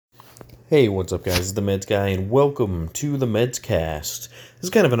Hey, what's up, guys? It's the Meds Guy, and welcome to the Meds Cast. This is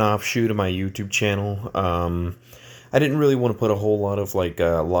kind of an offshoot of my YouTube channel. I didn't really want to put a whole lot of like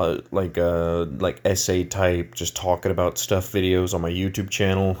essay type, just talking about stuff videos on my YouTube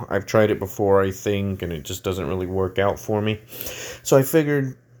channel. I've tried it before, I think, and it just doesn't really work out for me. So I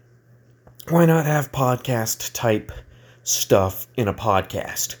figured, why not have podcast type stuff in a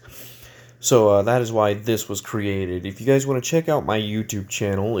podcast? So that is why this was created. If you guys want to check out my YouTube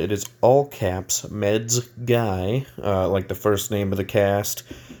channel, it is all caps Meds Guy, like the first name of the cast,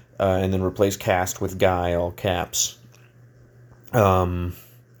 and then replace cast with Guy, all caps. You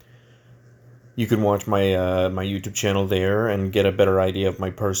can watch my my YouTube channel there and get a better idea of my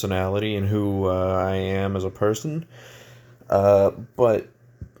personality and who I am as a person. But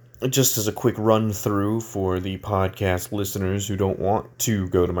just as a quick run through for the podcast listeners who don't want to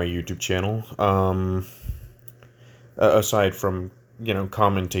go to my YouTube channel, aside from,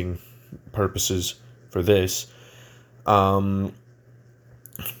 commenting purposes for this, I'm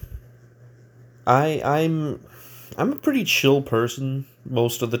a pretty chill person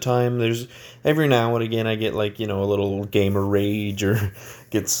most of the time. There's every now and again I get a little gamer rage or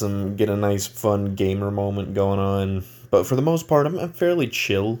get a nice fun gamer moment going on. But for the most part, I'm fairly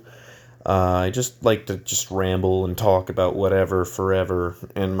chill. I just like to just ramble and talk about whatever forever,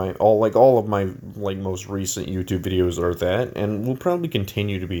 and all of my most recent YouTube videos are that, and will probably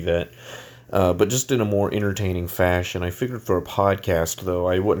continue to be that. But just in a more entertaining fashion. I figured for a podcast, though,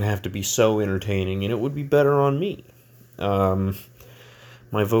 I wouldn't have to be so entertaining, and it would be better on me. My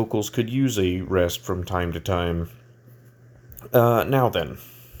vocals could use a rest from time to time. Now then,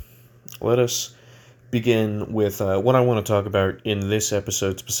 let us begin with what I want to talk about in this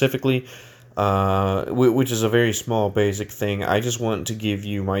episode specifically, which is a very small, basic thing. I just want to give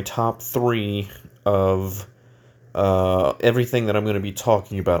you my top 3 of everything that I'm going to be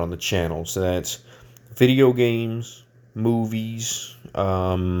talking about on the channel. So that's video games, movies,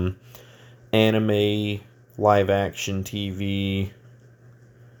 anime, live-action TV,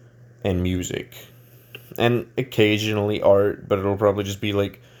 and music. And occasionally art, but it'll probably just be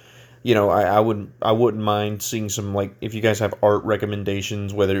I wouldn't mind seeing some, if you guys have art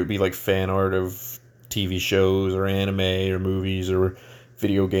recommendations, whether it be fan art of TV shows or anime or movies or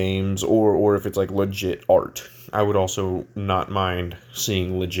video games, or if it's legit art. I would also not mind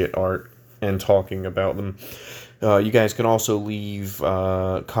seeing legit art and talking about them. You guys can also leave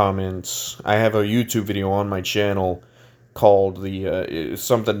comments. I have a YouTube video on my channel called it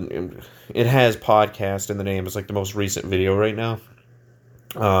has podcast in the name. It's the most recent video right now.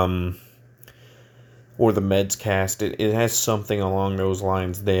 Or the Meds Cast. It has something along those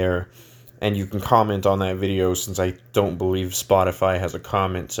lines there, and you can comment on that video, since I don't believe Spotify has a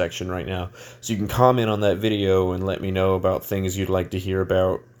comment section right now. So you can comment on that video and let me know about things you'd like to hear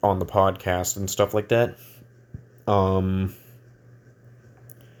about on the podcast and stuff like that.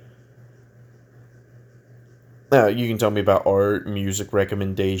 You can tell me about art, music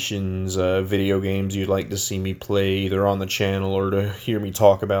recommendations, video games you'd like to see me play either on the channel or to hear me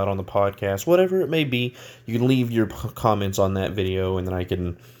talk about on the podcast, whatever it may be. You can leave your comments on that video, and then I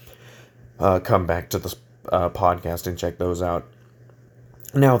can come back to the podcast and check those out.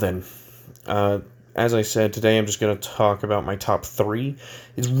 Now then, as I said, today I'm just going to talk about my top 3.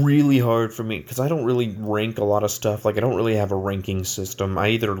 It's really hard for me, because I don't really rank a lot of stuff. I don't really have a ranking system. I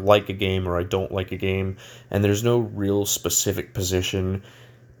either like a game or I don't like a game, and there's no real specific position.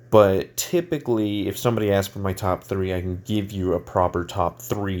 But typically, if somebody asks for my top 3, I can give you a proper top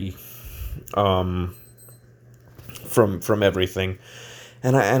 3 from everything.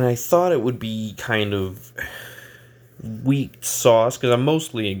 And I thought it would be kind of weak sauce, because I'm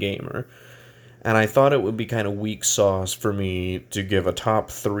mostly a gamer. And I thought it would be kind of weak sauce for me to give a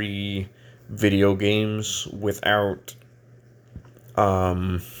top 3 video games without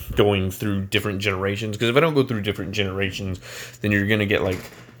going through different generations. Because if I don't go through different generations, then you're going to get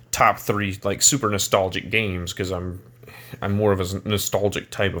top 3 super nostalgic games, because I'm more of a nostalgic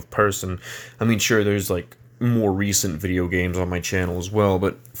type of person. I mean, sure, there's more recent video games on my channel as well,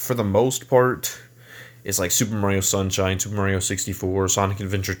 but for the most part, it's Super Mario Sunshine, Super Mario 64, Sonic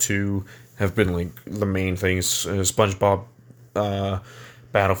Adventure 2 have been the main things. SpongeBob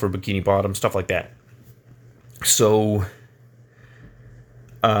Battle for Bikini Bottom, stuff like that. So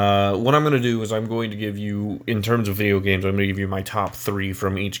what I'm going to do is I'm going to give you, in terms of video games, I'm going to give you my top 3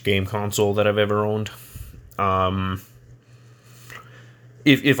 from each game console that I've ever owned.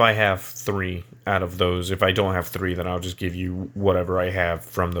 If I have 3 out of those. If I don't have 3, then I'll just give you whatever I have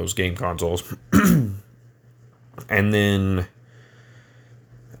from those game consoles. And then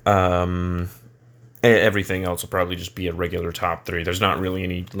Everything else will probably just be a regular top three. There's not really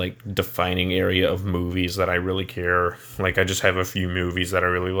any like defining area of movies that I really care. Like I just have a few movies that I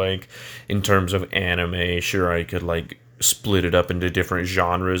really like. In terms of anime, sure I could like split it up into different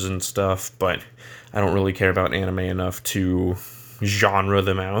genres and stuff, but I don't really care about anime enough to genre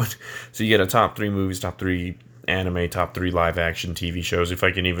them out. So you get a top three movies, top three anime, top three live action TV shows, if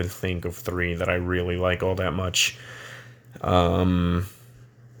I can even think of three that I really like all that much.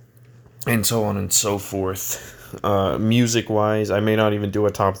 And so on and so forth. Music wise, I may not even do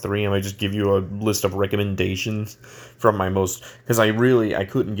a top three. I might just give you a list of recommendations from my most, because I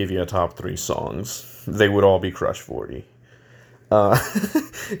couldn't give you a top three songs. They would all be Crush 40.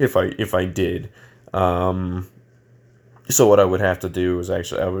 If I did. So what I would have to do is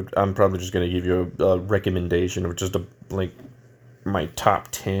I'm probably just gonna give you a recommendation of just my top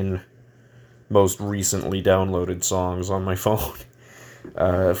 10 most recently downloaded songs on my phone.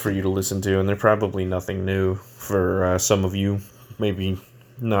 For you to listen to, and they're probably nothing new for some of you, maybe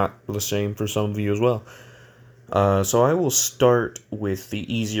not the same for some of you as well. So I will start with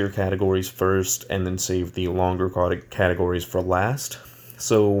the easier categories first, and then save the longer categories for last.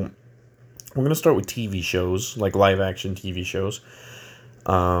 So we're going to start with TV shows, like live-action TV shows,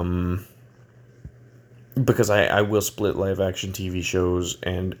 because I will split live-action TV shows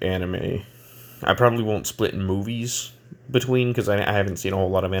and anime. I probably won't split in movies between, because I haven't seen a whole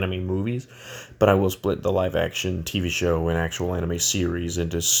lot of anime movies, but I will split the live action TV show and actual anime series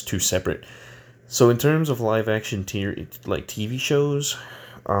into two separate. So in terms of live action TV shows,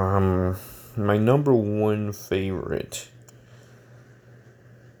 my number one favorite,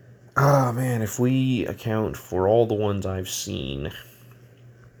 man, if we account for all the ones I've seen,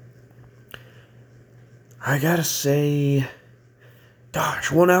 I gotta say,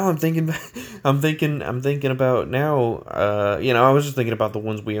 gosh, well now I'm thinking about now. I was just thinking about the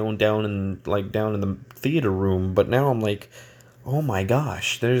ones we own down in the theater room, but now I'm like, oh my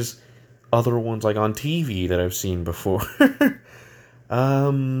gosh, there's other ones like on TV that I've seen before.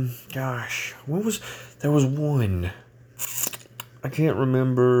 Gosh, there was one. I can't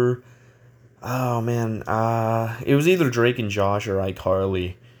remember. Oh man, it was either Drake and Josh or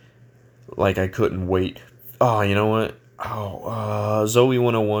iCarly. Like I couldn't wait. Oh, you know what? Zoe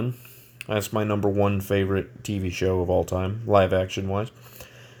 101. That's my number one favorite TV show of all time, live action wise.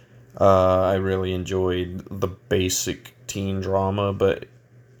 I really enjoyed the basic teen drama, but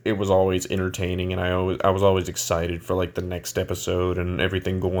it was always entertaining, and I was always excited for like the next episode and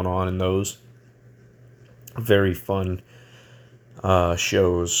everything going on in those. Very fun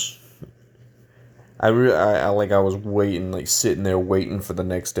shows. I was waiting, like sitting there waiting for the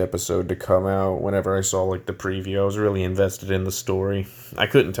next episode to come out. Whenever I saw like the preview, I was really invested in the story. I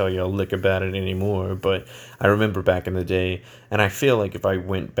couldn't tell you a lick about it anymore, but I remember back in the day, and I feel like if I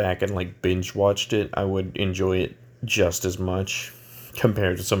went back and like binge watched it, I would enjoy it just as much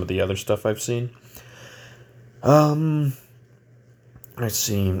compared to some of the other stuff I've seen. Let's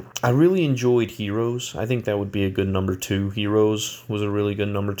see. I really enjoyed Heroes. I think that would be a good number two. Heroes was a really good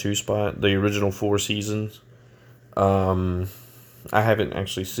number two spot. The original 4 seasons. I haven't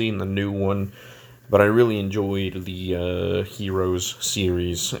actually seen the new one, but I really enjoyed the Heroes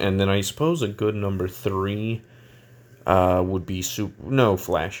series. And then I suppose a good number 3 would be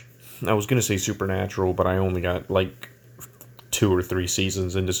Flash. I was gonna say Supernatural, but I only got like 2 or 3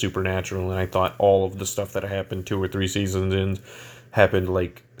 seasons into Supernatural, and I thought all of the stuff that happened 2 or 3 seasons in happened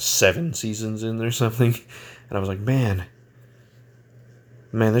like 7 seasons in or something. And I was like, man,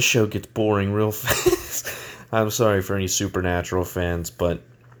 this show gets boring real fast. I'm sorry for any Supernatural fans, but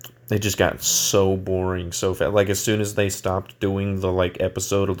it just got so boring so fast. Like, as soon as they stopped doing the like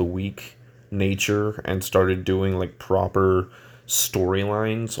episode of the week nature and started doing like proper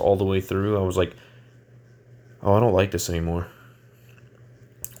storylines all the way through, I was like, oh, I don't like this anymore.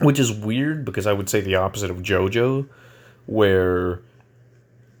 Which is weird, because I would say the opposite of JoJo, where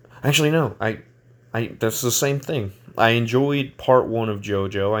actually no, I that's the same thing. I enjoyed part 1 of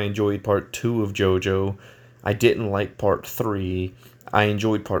JoJo. I enjoyed part 2 of JoJo. I didn't like part 3. I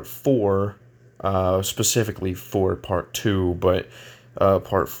enjoyed part 4, specifically for part 2, but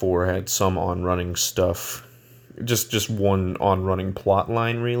part 4 had some on-running stuff. Just one on-running plot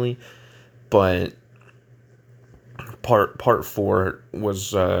line, really. But part 4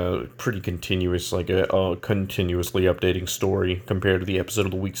 was pretty continuous, like a continuously updating story compared to the episode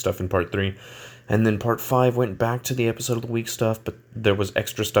of the week stuff in part 3. And then part 5 went back to the episode of the week stuff, but there was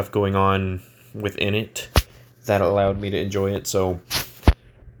extra stuff going on within it that allowed me to enjoy it. So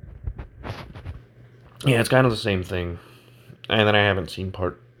yeah, it's kind of the same thing. And then I haven't seen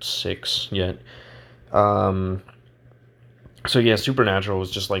part 6 yet. So yeah, Supernatural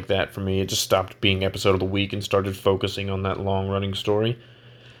was just like that for me. It just stopped being episode of the week and started focusing on that long running story.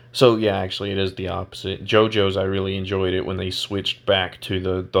 So yeah, actually, it is the opposite. JoJo's, I really enjoyed it when they switched back to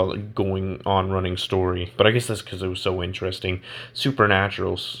the going on running story, but I guess that's because it was so interesting.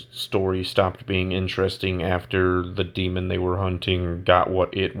 Supernatural's story stopped being interesting after the demon they were hunting got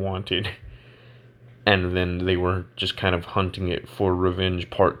what it wanted, and then they were just kind of hunting it for revenge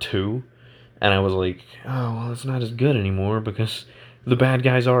part two, and I was like, oh well, it's not as good anymore because the bad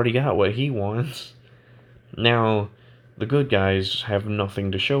guy's already got what he wants. Now, the good guys have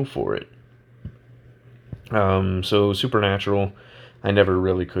nothing to show for it. So Supernatural, I never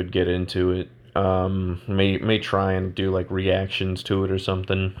really could get into it. May try and do like reactions to it or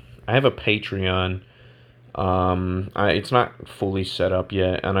something. I have a Patreon. It's not fully set up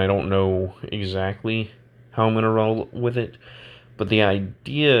yet, and I don't know exactly how I'm gonna roll with it. But the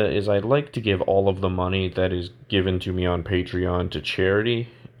idea is I'd like to give all of the money that is given to me on Patreon to charity.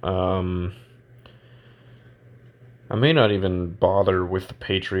 I may not even bother with the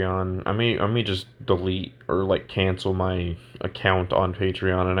Patreon. I may just delete or like cancel my account on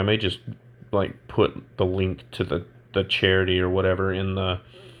Patreon, and I may just like put the link to the charity or whatever in the.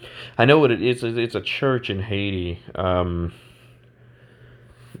 I know what it is. It's a church in Haiti.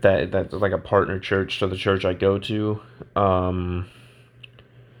 That's like a partner church to the church I go to.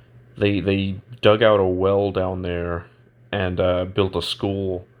 They dug out a well down there and built a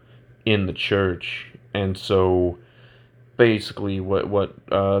school in the church, and so basically what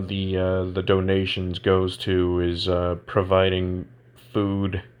the donations goes to is providing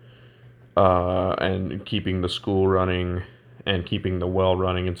food and keeping the school running and keeping the well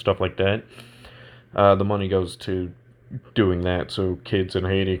running and stuff like that. The money goes to doing that so kids in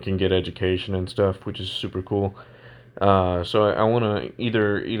Haiti can get education and stuff, which is super cool. So I want to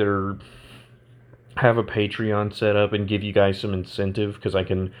either have a Patreon set up and give you guys some incentive because I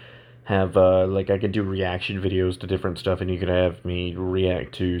can have like I could do reaction videos to different stuff, and you could have me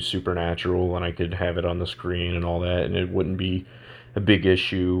react to Supernatural, and I could have it on the screen and all that, and it wouldn't be a big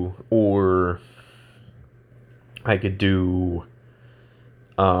issue. Or I could do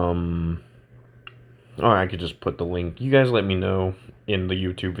or I could just put the link. You guys let me know in the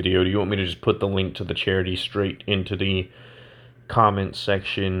YouTube video. Do you want me to just put the link to the charity straight into the comment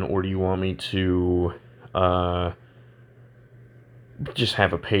section, or do you want me to just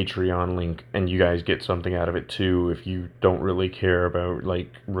have a Patreon link and you guys get something out of it too if you don't really care about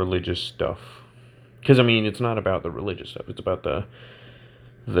like religious stuff? Because I mean, it's not about the religious stuff, it's about the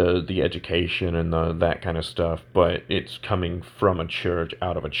education and that kind of stuff, but it's coming from a church,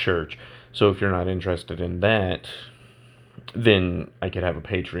 out of a church. So if you're not interested in that, then I could have a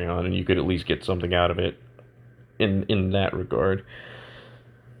Patreon and you could at least get something out of it in that regard.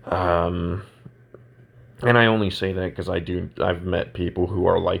 And I only say that because I've met people who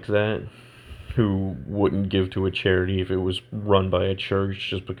are like that, who wouldn't give to a charity if it was run by a church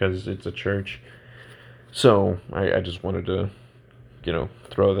just because it's a church. So I just wanted to,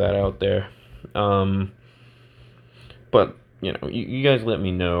 throw that out there. But, you guys let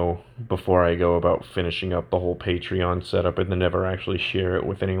me know before I go about finishing up the whole Patreon setup and then never actually share it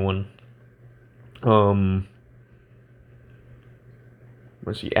with anyone.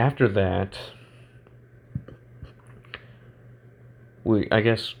 Let's see, after that, I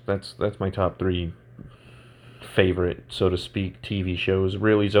guess that's my top three favorite, so to speak, TV shows.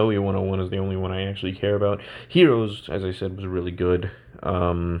 Really, Zoe 101 is the only one I actually care about. Heroes, as I said, was really good.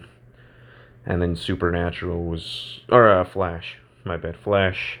 And then Supernatural was, or Flash. My bad,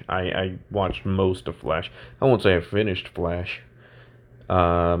 Flash. I watched most of Flash. I won't say I finished Flash.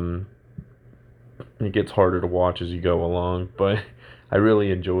 It gets harder to watch as you go along, but I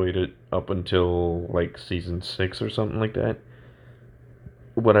really enjoyed it up until like season 6 or something like that.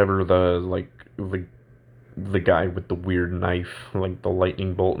 Whatever the guy with the weird knife, like the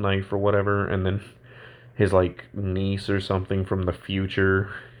lightning bolt knife or whatever, and then his like niece or something from the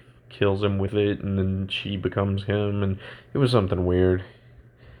future kills him with it, and then she becomes him, and it was something weird.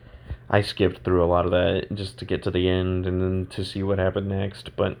 I skipped through a lot of that just to get to the end and then to see what happened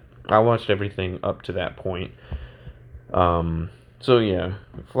next, but I watched everything up to that point. So yeah,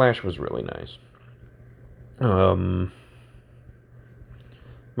 Flash was really nice.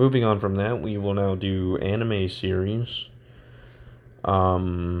 Moving on from that, we will now do anime series.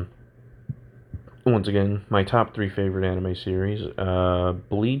 Once again, my top three favorite anime series.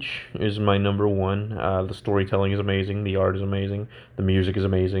 Bleach is my number one. The storytelling is amazing, the art is amazing, the music is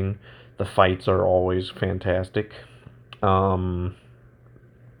amazing, the fights are always fantastic. The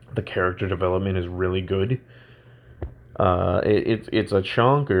character development is really good. It's a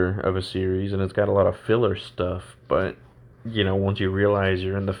chonker of a series, and it's got a lot of filler stuff, but once you realize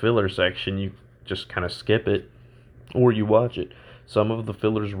you're in the filler section, you just kind of skip it or you watch it. Some of the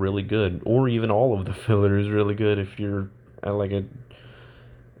filler's really good, or even all of the filler is really good if you're like a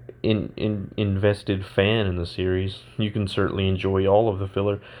invested fan in the series. You can certainly enjoy all of the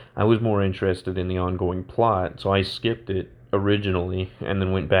filler. I was more interested in the ongoing plot, so I skipped it originally and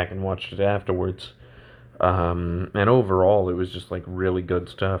then went back and watched it afterwards. And overall, it was just like really good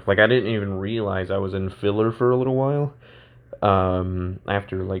stuff. Like, I didn't even realize I was in filler for a little while.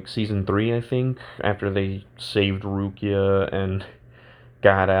 After like season 3, I think, after they saved Rukia and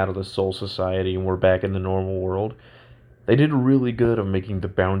got out of the Soul Society and we're back in the normal world, they did really good of making the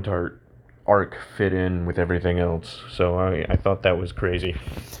Bountart arc fit in with everything else. So I thought that was crazy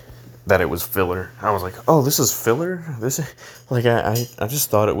that it was filler. I was like, oh, this is filler? This is, like, I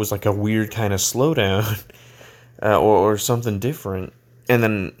just thought it was like a weird kind of slowdown or something different. And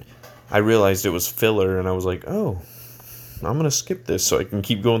then I realized it was filler, and I was like, oh, I'm going to skip this so I can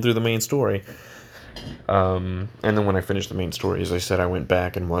keep going through the main story. And then when I finished the main story, as I said, I went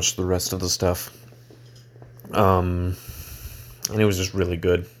back and watched the rest of the stuff. And it was just really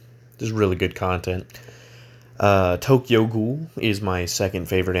good. Just really good content. Tokyo Ghoul is my second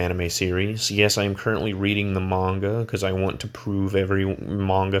favorite anime series. Yes, I am currently reading the manga because I want to prove every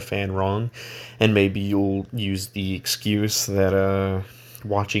manga fan wrong. And maybe you'll use the excuse that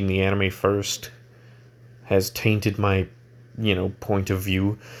watching the anime first has tainted my, point of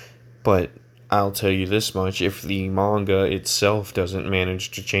view. But I'll tell you this much, if the manga itself doesn't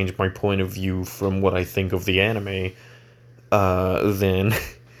manage to change my point of view from what I think of the anime, then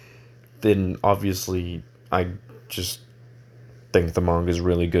then obviously I just think the manga is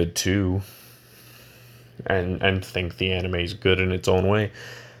really good too, and think the anime is good in its own way.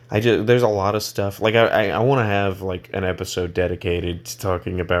 There's a lot of stuff, like I want to have like an episode dedicated to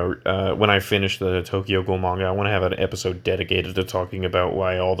talking about when I finish the Tokyo Ghoul manga. I want to have an episode dedicated to talking about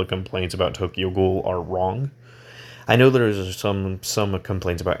why all the complaints about Tokyo Ghoul are wrong. I know there's some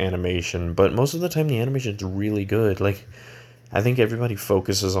complaints about animation, but most of the time the animation's really good. Like, I think everybody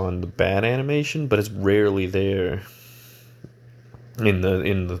focuses on the bad animation, but it's rarely there in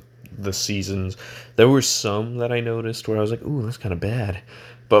the seasons. There were some that I noticed where I was like, ooh, that's kind of bad.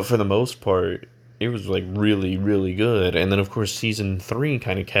 But for the most part, it was like really, really good. And then of course season 3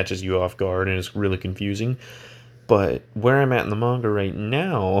 kind of catches you off guard and it's really confusing. But where I'm at in the manga right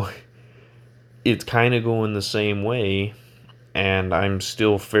now, it's kind of going the same way, and I'm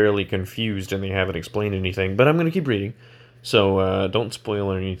still fairly confused and they haven't explained anything. But I'm going to keep reading. So don't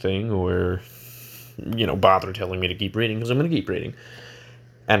spoil anything or, bother telling me to keep reading, because I'm going to keep reading.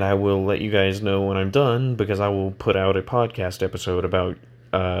 And I will let you guys know when I'm done, because I will put out a podcast episode about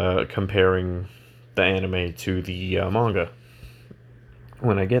comparing the anime to the manga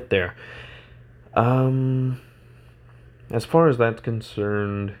when I get there. As far as that's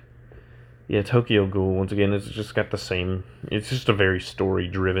concerned, yeah, Tokyo Ghoul, once again, it's just got the same, it's just a very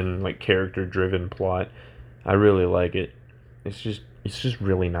story-driven, like, character-driven plot. I really like it. It's just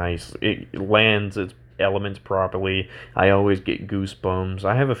really nice. It lands its elements properly. I always get goosebumps.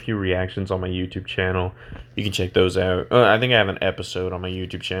 I have a few reactions on my YouTube channel. You can check those out. I think I have an episode on my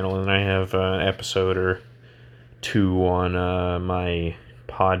YouTube channel, and I have an episode or 2 on my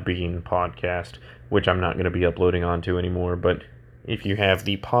Podbean podcast, which I'm not going to be uploading onto anymore. But if you have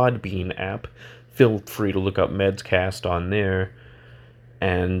the Podbean app, feel free to look up Medscast on there.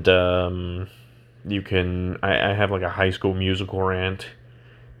 And you can, I have like a High School Musical rant,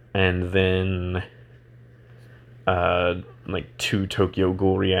 and then like 2 Tokyo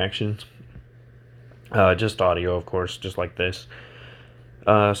Ghoul reactions. Just audio, of course, just like this.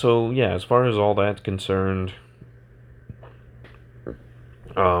 So yeah, as far as all that's concerned,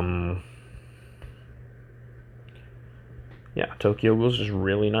 yeah, Tokyo Ghoul is just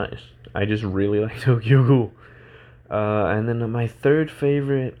really nice. I just really like Tokyo Ghoul. And then my third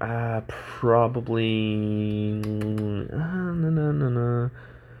favorite, probably,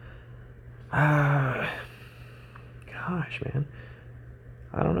 gosh, man,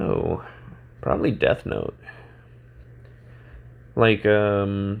 I don't know, probably Death Note. Like, I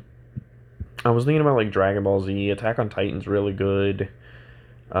was thinking about like Dragon Ball Z. Attack on Titan's really good.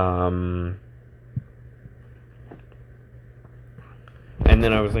 And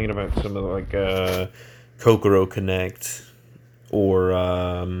then I was thinking about some of like Kokoro Connect, or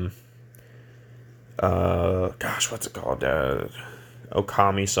gosh, what's it called?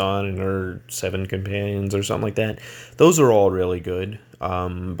 Okami-san and her 7 companions or something like that. Those are all really good.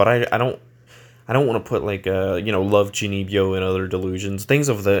 But I don't want to put like Love Chinibyo and Other Delusions, things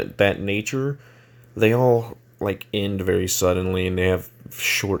of that nature. They all like end very suddenly, and they have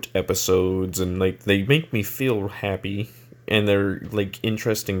short episodes, and like they make me feel happy and they're like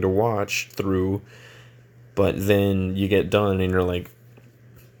interesting to watch through, but then you get done and you're like,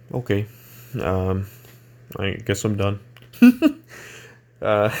 okay, I guess I'm done.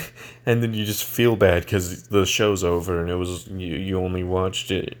 And then you just feel bad because the show's over and you only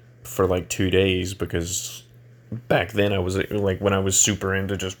watched it for like 2 days, because back then I was like, when I was super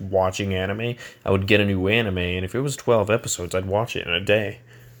into just watching anime, I would get a new anime, and if it was 12 episodes, I'd watch it in a day.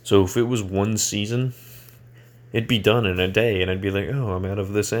 So if it was one season, it'd be done in a day, and I'd be like, oh, I'm out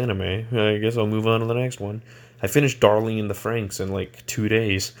of this anime. I guess I'll move on to the next one. I finished Darling in the Franxx in like 2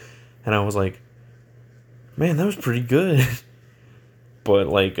 days, and I was like, man, that was pretty good. But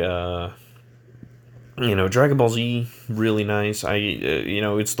like, Dragon Ball Z, really nice.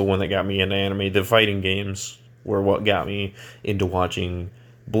 It's the one that got me into anime. The fighting games were what got me into watching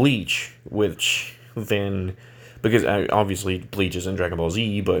Bleach, which then, because obviously Bleach is in Dragon Ball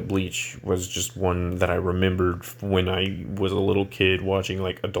Z, but Bleach was just one that I remembered when I was a little kid watching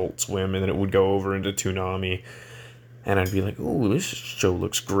like Adult Swim, and then it would go over into Toonami, and I'd be like, oh, this show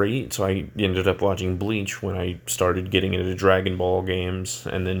looks great. So I ended up watching Bleach when I started getting into Dragon Ball games,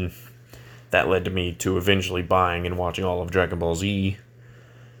 and then that led to me to eventually buying and watching all of Dragon Ball Z.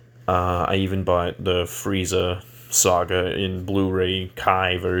 I even bought the Frieza saga in Blu-ray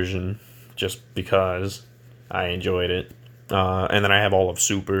Kai version, just because I enjoyed it. And then I have all of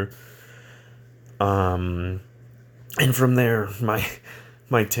Super. And from there,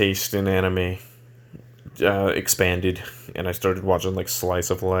 my taste in anime expanded, and I started watching like Slice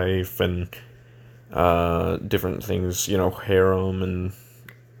of Life and different things, harem and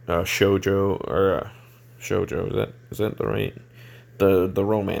shoujo, or shoujo, is that the right, the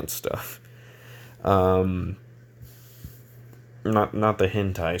romance stuff, not the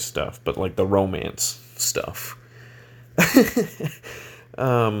hentai stuff, but like the romance stuff.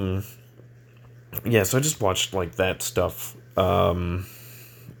 Yeah, so I just watched like that stuff, and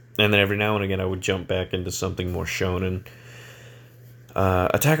then every now and again I would jump back into something more shonen.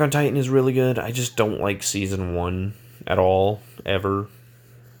 Attack on Titan is really good. I just don't like season 1 at all, ever.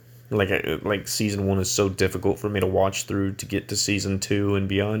 Like season 1 is so difficult for me to watch through to get to season 2 and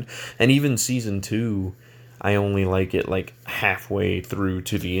beyond. And even season 2, I only like it like halfway through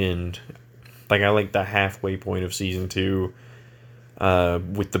to the end. Like I like the halfway point of season 2,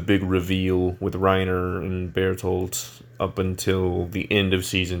 with the big reveal with Reiner and Bertolt up until the end of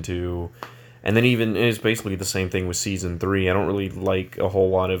season 2. And then even, it's basically the same thing with season 3. I don't really like a whole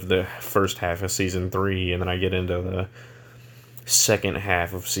lot of the first half of season 3, and then I get into the second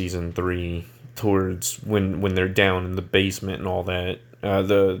half of season 3 towards when they're down in the basement and all that,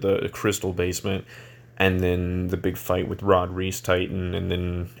 the crystal basement, and then the big fight with Rod Reese Titan, and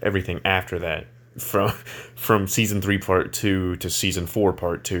then everything after that from season 3 part 2 to season 4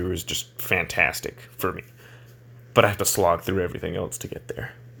 part 2 is just fantastic for me. But I have to slog through everything else to get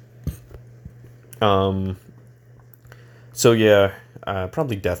there. So yeah,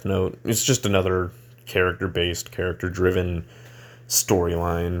 probably Death Note. It's just another character-based, character-driven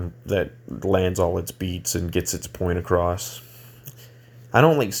storyline that lands all its beats and gets its point across. I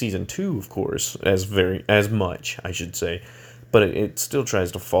don't like season 2, of course, as much, I should say, but it still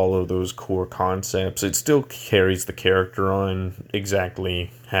tries to follow those core concepts. It still carries the character on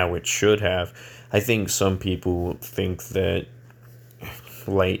exactly how it should have. I think some people think that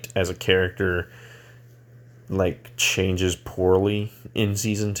Light as a character like changes poorly in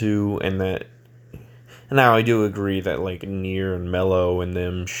season 2, and that now I do agree that like Nier and Mello and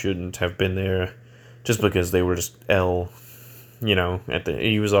them shouldn't have been there, just because they were just L,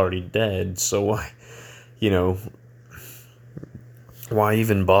 he was already dead, so why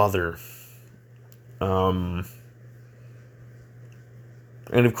even bother? And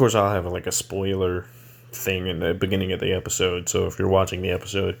of course I'll have like a spoiler thing in the beginning of the episode, so if you're watching the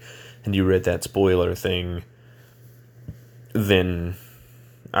episode and you read that spoiler thing, then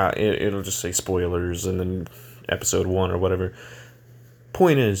it'll just say spoilers and then episode 1 or whatever.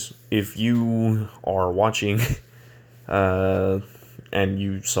 Point is, if you are watching and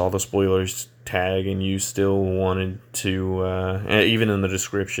you saw the spoilers tag and you still wanted to, even in the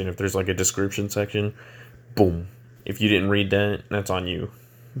description, if there's like a description section, boom, if you didn't read that, that's on you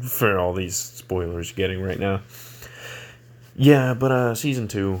for all these spoilers you're getting right now. Yeah, but season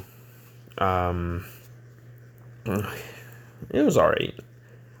 2, it was alright.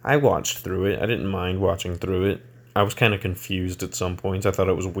 I watched through it. I didn't mind watching through it. I was kind of confused at some points. I thought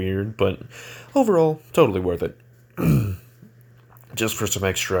it was weird, but overall, totally worth it. Just for some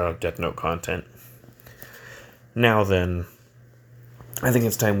extra Death Note content. Now then, I think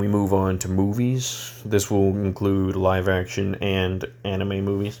it's time we move on to movies. This will include live action and anime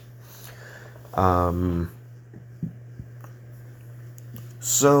movies.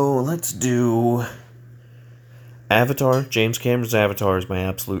 So let's do Avatar. James Cameron's Avatar is my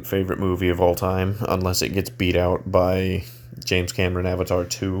absolute favorite movie of all time, unless it gets beat out by James Cameron Avatar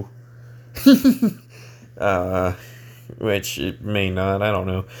 2. Which it may not, I don't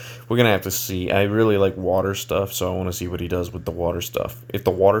know. We're gonna have to see. I really like water stuff, so I want to see what he does with the water stuff. If the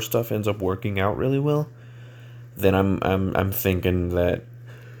water stuff ends up working out really well, then I'm thinking that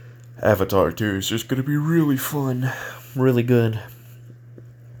Avatar 2 is just gonna be really fun, really good.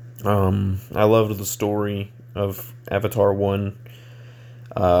 I loved the story of Avatar 1.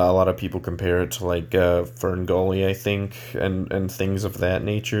 A lot of people compare it to like Ferngully, I think, and things of that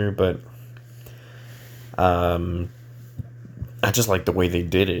nature, but I just like the way they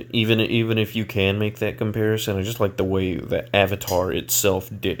did it. Even if you can make that comparison, I just like the way that Avatar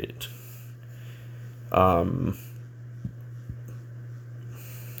itself did it.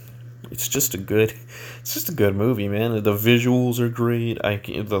 It's just a good movie, man. The visuals are great.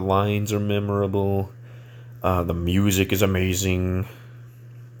 The lines are memorable. The music is amazing.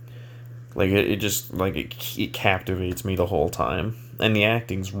 Like it captivates me the whole time, and the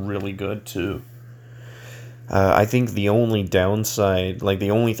acting's really good too. I think the only downside, like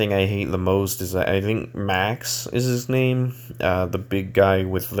the only thing I hate the most, is that I think Max is his name, the big guy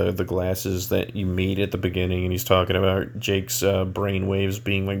with the glasses that you meet at the beginning, and he's talking about Jake's brainwaves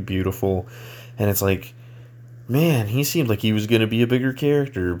being like beautiful, and it's like, man, he seemed like he was gonna be a bigger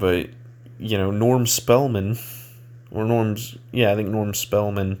character, but Norm Spellman, I think Norm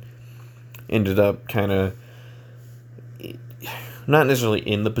Spellman ended up kind of not necessarily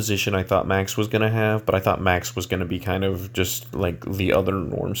in the position I thought Max was going to have, but I thought Max was going to be kind of just like the other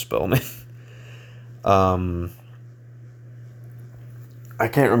Norm Spellman. I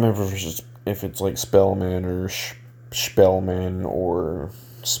can't remember if it's like Spellman or Spellman or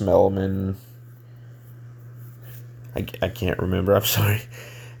Smellman. I can't remember, I'm sorry.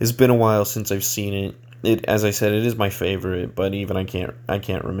 It's been a while since I've seen it. As I said, it is my favorite, but even I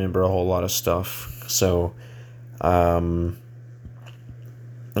can't remember a whole lot of stuff. So,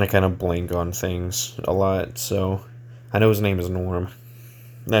 and I kind of blank on things a lot, so I know his name is Norm.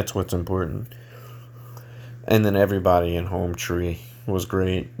 That's what's important. And then everybody in Home Tree was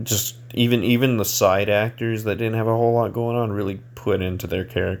great. Just even the side actors that didn't have a whole lot going on really put into their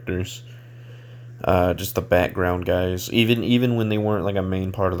characters. Just the background guys. Even when they weren't like a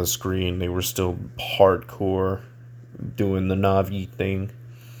main part of the screen, they were still hardcore doing the Na'vi thing.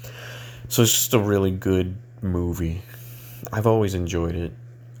 So it's just a really good movie. I've always enjoyed it.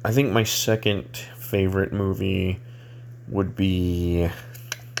 I think my second favorite movie would be,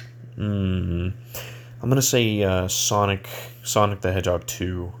 I'm gonna say Sonic the Hedgehog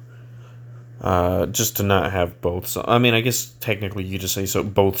 2. Just to not have both. I mean, I guess technically you just say so.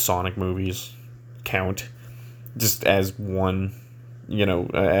 Both Sonic movies count, just as one.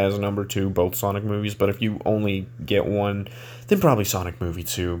 As number 2, both Sonic movies. But if you only get one, then probably Sonic movie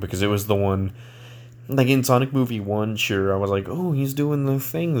 2, because it was the one. Like in Sonic Movie 1, sure, I was like, oh, he's doing the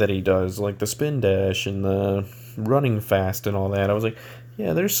thing that he does, like the spin dash and the running fast and all that. I was like,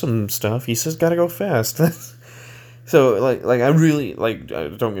 yeah, there's some stuff. He says gotta go fast. So, I really,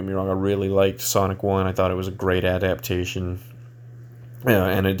 don't get me wrong, I really liked Sonic 1. I thought it was a great adaptation. Yeah,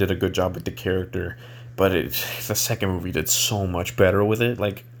 and it did a good job with the character. But the second movie did so much better with it.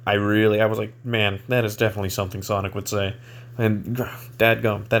 I was like, man, that is definitely something Sonic would say. And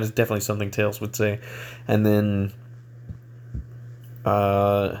dadgum, that is definitely something Tails would say. And then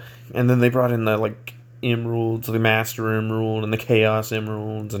they brought in the emeralds, the Master Emerald and the Chaos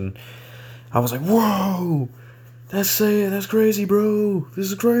Emeralds, and I was like, whoa, that's crazy, bro. This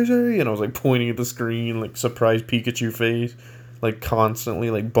is crazy. And I was pointing at the screen, surprised Pikachu face,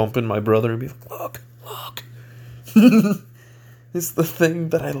 constantly bumping my brother and be like, look. It's the thing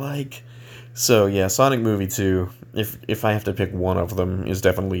that I like. So yeah, Sonic Movie 2, if I have to pick one of them, is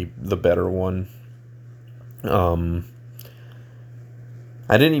definitely the better one. I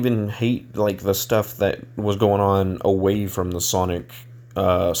didn't even hate the stuff that was going on away from the Sonic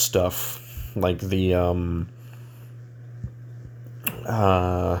stuff, like the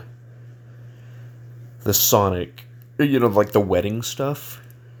Sonic, the wedding stuff,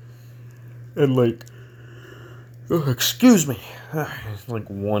 and excuse me. It's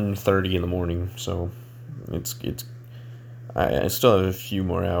 1:30 in the morning, so I still have a few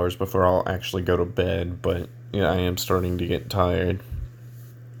more hours before I'll actually go to bed, but I am starting to get tired.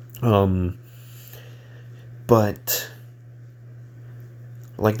 But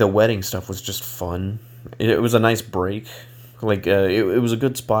the wedding stuff was just fun. It was a nice break. It was a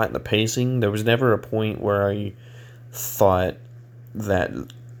good spot in the pacing. There was never a point where I thought that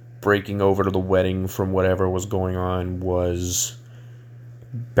breaking over to the wedding from whatever was going on was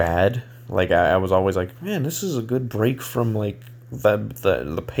bad. Like, I was always like, man, this is a good break from, like,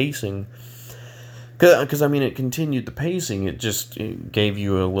 the pacing. Because, I mean, it continued the pacing. It gave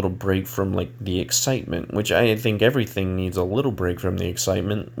you a little break from, like, the excitement, which I think everything needs a little break from the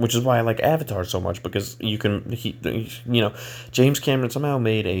excitement, which is why I like Avatar so much, because James Cameron somehow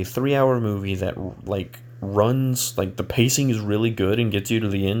made a 3-hour movie that, like, runs, like, the pacing is really good and gets you to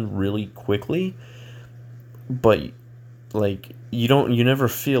the end really quickly, but, like, you never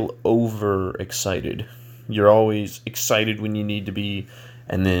feel over excited. You're always excited when you need to be,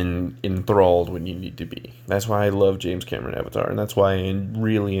 and then enthralled when you need to be. That's why I love James Cameron Avatar, and that's why I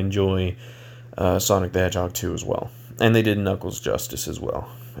really enjoy Sonic the Hedgehog 2 as well. And they did Knuckles justice as well.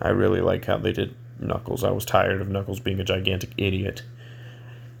 I really like how they did Knuckles. I was tired of Knuckles being a gigantic idiot.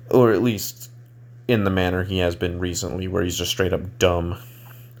 Or at least in the manner he has been recently, where he's just straight up dumb.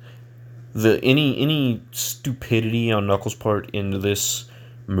 Any stupidity on Knuckles' part in this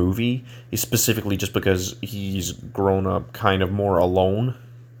movie is specifically just because he's grown up kind of more alone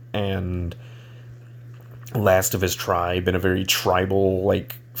and last of his tribe in a very tribal,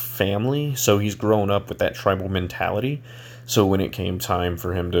 like, family. So he's grown up with that tribal mentality. So when it came time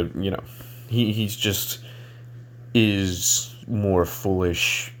for him to, he's just is more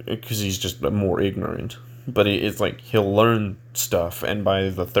foolish because he's just more ignorant. But it's like he'll learn stuff, and by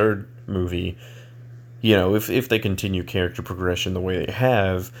the third movie, if they continue character progression the way they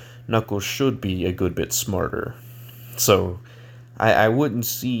have, Knuckles should be a good bit smarter. So, I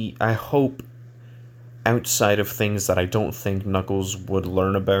hope, outside of things that I don't think Knuckles would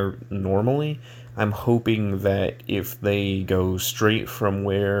learn about normally, I'm hoping that if they go straight from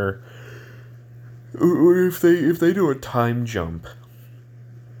where, or if they do a time jump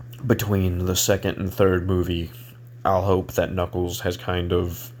between the second and third movie, I'll hope that Knuckles has kind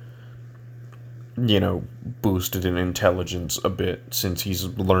of, boosted in intelligence a bit since he's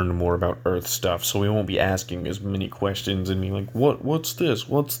learned more about Earth stuff, so he won't be asking as many questions and being like, what's this?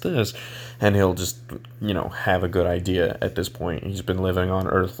 And he'll just, have a good idea at this point. He's been living on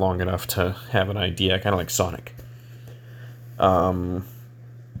Earth long enough to have an idea, kind of like Sonic. Because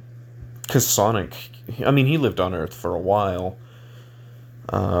Sonic, I mean, he lived on Earth for a while,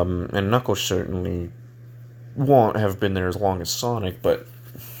 and Knuckles certainly won't have been there as long as Sonic, but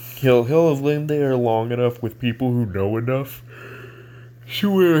he'll have lived there long enough with people who know enough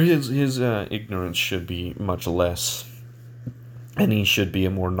to where his ignorance should be much less, and he should be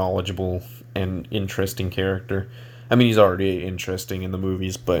a more knowledgeable and interesting character. I mean, he's already interesting in the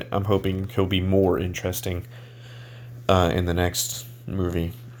movies, but I'm hoping he'll be more interesting in the next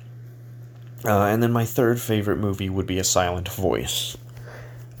movie. And then my third favorite movie would be A Silent Voice.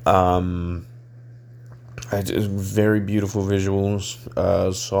 Very beautiful visuals,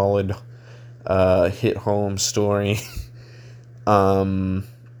 solid, hit home story. Well,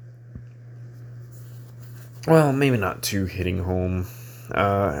 maybe not too hitting home.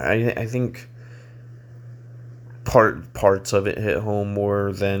 I think parts of it hit home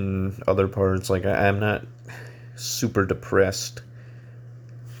more than other parts. Like, I'm not super depressed,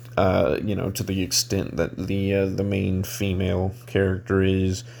 to the extent that the main female character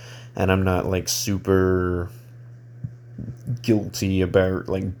is. And I'm not, like, super guilty about,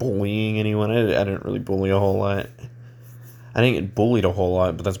 like, bullying anyone. I didn't really bully a whole lot. I didn't get bullied a whole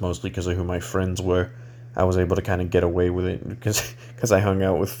lot, but that's mostly because of who my friends were. I was able to kind of get away with it because I hung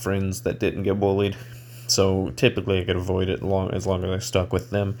out with friends that didn't get bullied. So typically I could avoid it as long as I stuck with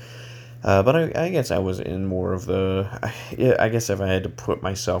them. But I guess I was in more of I guess if I had to put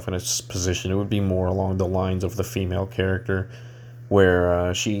myself in a position, it would be more along the lines of the female character,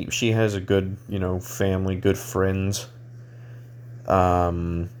 where she has a good, family, good friends,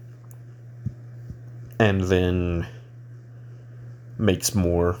 and then makes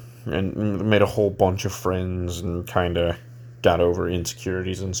more, and made a whole bunch of friends, and kind of got over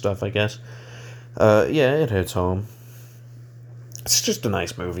insecurities and stuff, I guess. Yeah, it hits home. It's just a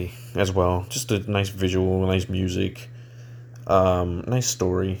nice movie, as well. Just a nice visual, nice music, nice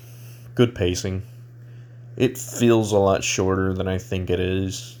story, good pacing. It feels a lot shorter than I think it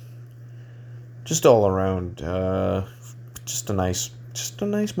is. Just all around, just a nice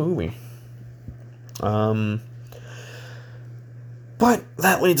movie. But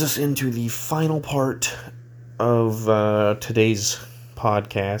that leads us into the final part of today's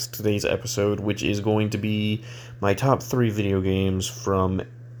podcast, today's episode, which is going to be my top 3 video games from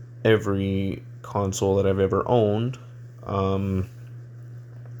every console that I've ever owned.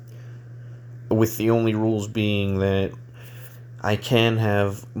 With the only rules being that I can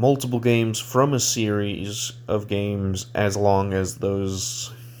have multiple games from a series of games as long as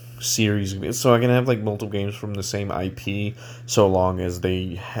those series, so I can have like multiple games from the same IP so long as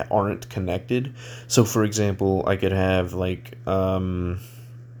they aren't connected. So for example, I could have like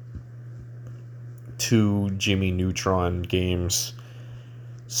two Jimmy Neutron games,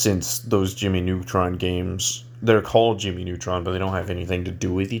 since those Jimmy Neutron games, they're called Jimmy Neutron, but they don't have anything to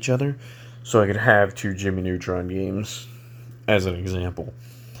do with each other. So I could have two Jimmy Neutron games as an example.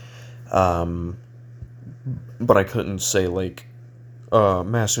 But I couldn't say like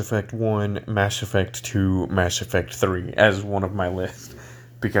Mass Effect 1, Mass Effect 2, Mass Effect 3 as one of my list,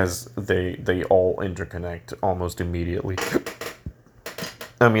 because they all interconnect almost immediately.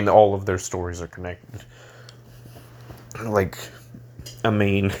 I mean, all of their stories are connected. Like, a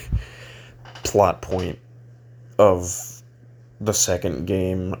main plot point of the second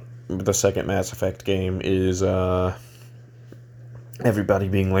Mass Effect game is everybody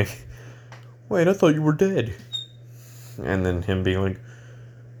being like, wait, I thought you were dead. And then him being like,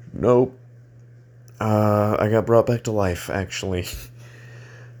 nope, I got brought back to life, actually.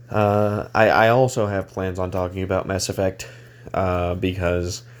 I also have plans on talking about Mass Effect,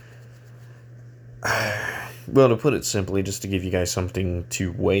 because, well, to put it simply, just to give you guys something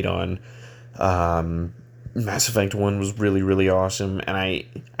to wait on, Mass Effect 1 was really, really awesome, and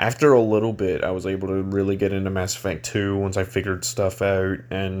after a little bit, I was able to really get into Mass Effect 2 once I figured stuff out,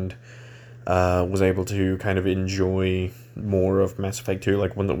 and was able to kind of enjoy more of Mass Effect 2,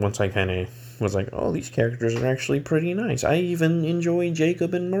 like once I kind of was like, oh, these characters are actually pretty nice. I even enjoy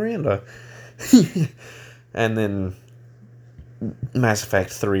Jacob and Miranda. And then Mass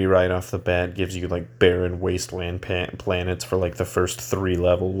Effect 3 right off the bat gives you like barren wasteland planets for like the first 3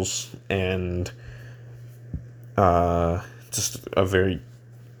 levels, and just a very,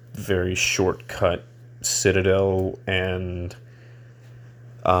 very shortcut citadel, and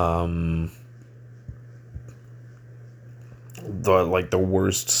the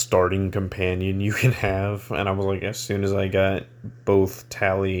worst starting companion you can have. And I was like, as soon as I got both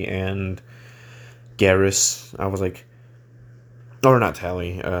Tali and Garrus, I was like, or not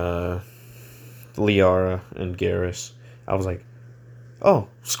Tali, Liara and Garrus, I was like, oh,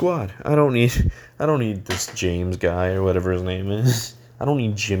 squad. I don't need this James guy or whatever his name is. I don't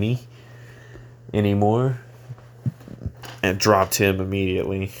need Jimmy anymore. And dropped him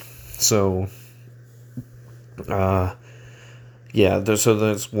immediately. So, yeah, so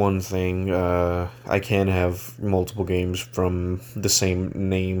that's one thing. I can have multiple games from the same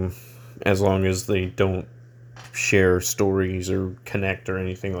name as long as they don't share stories or connect or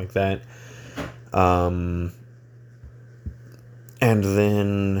anything like that. And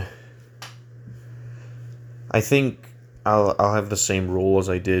then I think I'll have the same rule as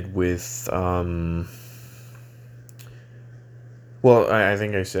I did with well, I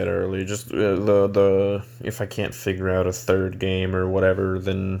think I said earlier, just the if I can't figure out a third game or whatever,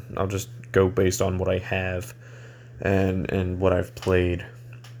 then I'll just go based on what I have and what I've played.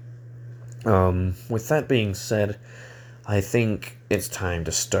 With that being said, I think it's time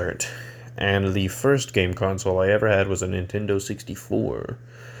to start. And the first game console I ever had was a Nintendo 64.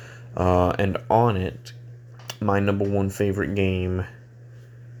 And on it, my number one favorite game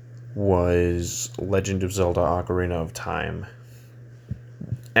was Legend of Zelda Ocarina of Time.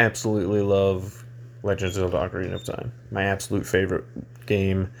 Absolutely love Legend of Zelda Ocarina of Time. My absolute favorite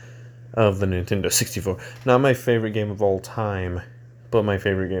game of the Nintendo 64. Not my favorite game of all time, but my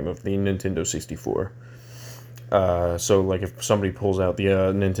favorite game of the Nintendo 64. So, like, if somebody pulls out the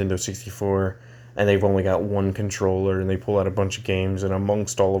Nintendo 64 and they've only got one controller and they pull out a bunch of games, and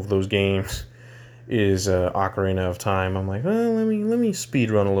amongst all of those games is Ocarina of Time, I'm like, well, let me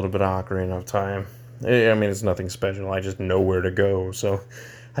speed run a little bit of Ocarina of Time. I mean, it's nothing special. I just know where to go, so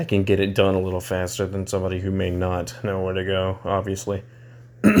I can get it done a little faster than somebody who may not know where to go, obviously.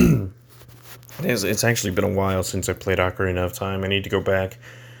 It's actually been a while since I played Ocarina of Time. I need to go back.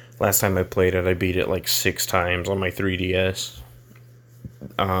 Last time I played it, I beat it like 6 times on my 3DS.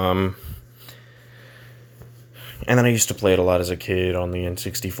 And then I used to play it a lot as a kid on the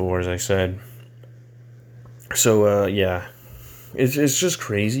N64, as I said. So, yeah. It's just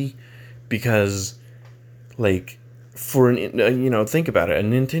crazy because, like, for think about it, a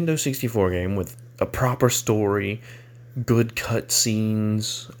Nintendo 64 game with a proper story, good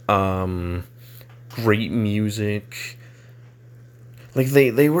cutscenes, great music. Like,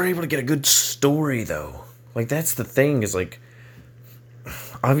 they were able to get a good story, though. Like, that's the thing, is, like,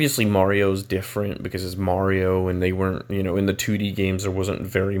 obviously Mario's different because it's Mario, and they weren't, in the 2D games there wasn't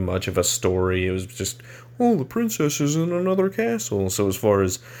very much of a story. It was just, oh, the princess is in another castle. So as far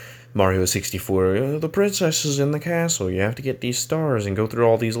as Mario 64, the princess is in the castle. You have to get these stars and go through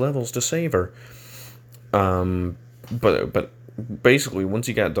all these levels to save her. But basically, once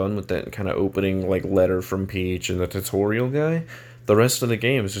you got done with that kind of opening, like, letter from Peach and the tutorial guy, the rest of the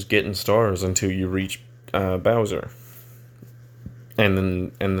game is just getting stars until you reach Bowser.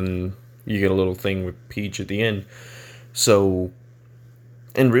 And then you get a little thing with Peach at the end. So,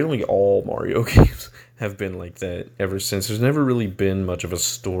 and really all Mario games have been like that ever since. There's never really been much of a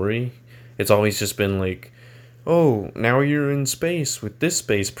story. It's always just been like, oh, now you're in space with this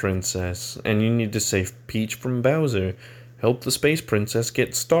space princess, and you need to save Peach from Bowser. Help the space princess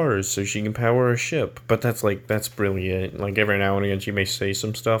get stars so she can power a ship. But that's really it. Like, every now and again she may say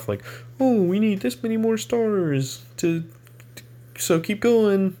some stuff like, oh, we need this many more stars so keep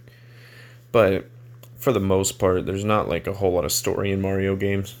going. But for the most part, there's not like a whole lot of story in Mario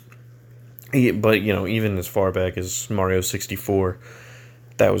games. But, even as far back as Mario 64,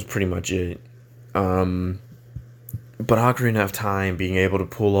 that was pretty much it. But Ocarina of Time, being able to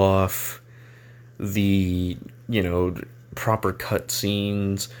pull off the, proper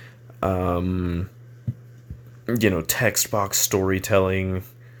cutscenes, text box storytelling,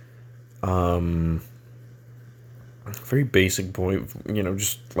 very basic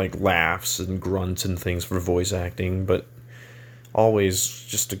just like laughs and grunts and things for voice acting, but always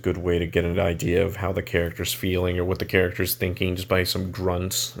just a good way to get an idea of how the character's feeling or what the character's thinking just by some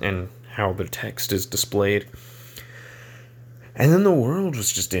grunts and how the text is displayed. And then the world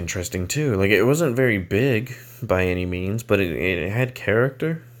was just interesting too. Like, it wasn't very big by any means, but it had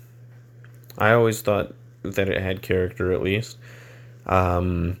character. I always thought that it had character, at least.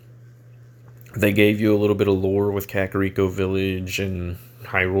 They gave you a little bit of lore with Kakariko Village and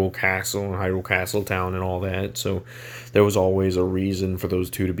Hyrule Castle and Hyrule Castle Town and all that, so there was always a reason for those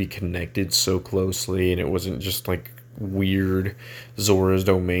two to be connected so closely, and it wasn't just like weird Zora's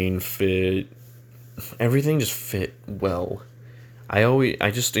Domain fit. Everything just fit well.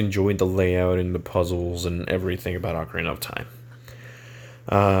 I just enjoyed the layout and the puzzles and everything about Ocarina of Time.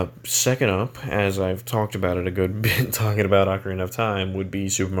 Second up, as I've talked about it a good bit, talking about Ocarina of Time, would be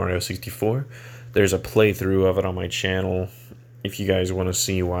Super Mario 64. There's a playthrough of it on my channel, if you guys want to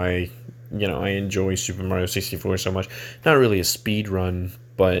see why, I enjoy Super Mario 64 so much. Not really a speed run,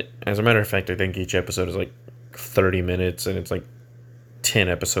 but as a matter of fact, I think each episode is like 30 minutes, and it's like 10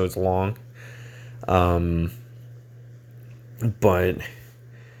 episodes long. But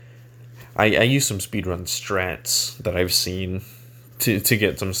I use some speedrun strats that I've seen to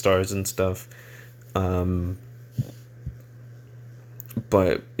get some stars and stuff. But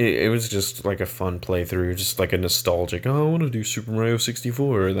it was just like a fun playthrough, just like a nostalgic, oh, I want to do Super Mario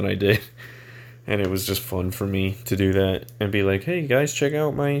 64, and then I did. And it was just fun for me to do that and be like, hey guys, check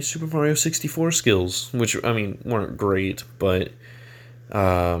out my Super Mario 64 skills, which, I mean, weren't great, but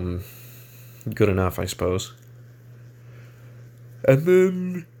good enough, I suppose.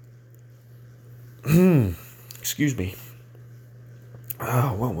 And then, excuse me.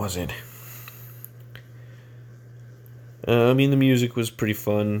 Oh, what was it? The music was pretty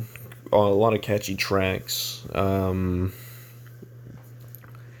fun. A lot of catchy tracks. And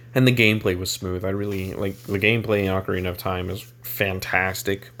the gameplay was smooth. I really, the gameplay in Ocarina of Time is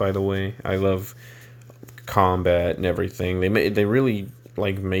fantastic, by the way. I love combat and everything. They really,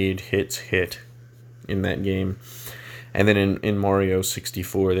 made hits hit in that game. And then in Mario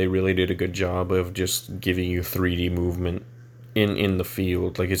 64, they really did a good job of just giving you 3D movement in the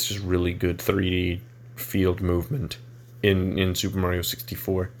field. Like, it's just really good 3D field movement in Super Mario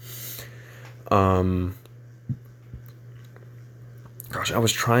 64. Gosh, I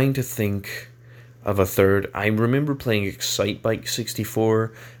was trying to think of a third. I remember playing Excitebike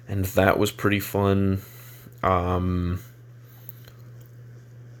 64, and that was pretty fun.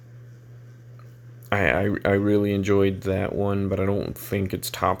 I really enjoyed that one, but I don't think it's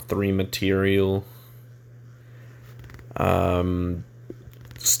top 3 material. Star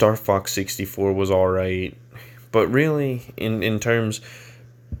Fox 64 was alright, but really, in terms,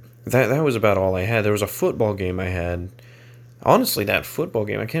 that was about all I had. There was a football game I had. Honestly, that football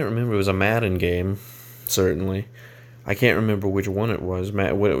game, I can't remember. It was a Madden game, certainly. I can't remember which one it was.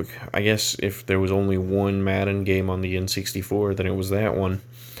 I guess if there was only one Madden game on the N64, then it was that one.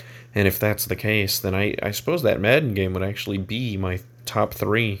 And if that's the case, then I suppose that Madden game would actually be my top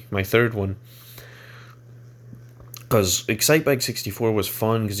 3, my third one. Because Excitebike 64 was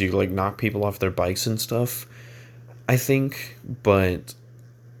fun because you knock people off their bikes and stuff, I think. But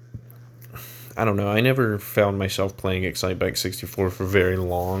I don't know. I never found myself playing Excitebike 64 for very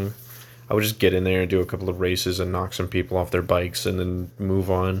long. I would just get in there and do a couple of races and knock some people off their bikes and then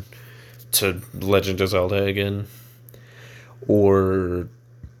move on to Legend of Zelda again. Or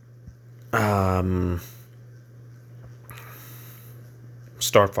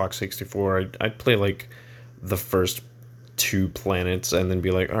Star Fox 64. I'd play the first 2 planets and then be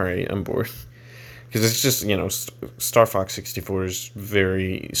like, all right, I'm bored. Because it's just, Star Fox 64 is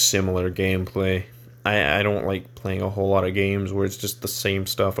very similar gameplay. I don't like playing a whole lot of games where it's just the same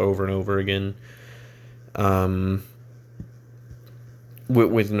stuff over and over again.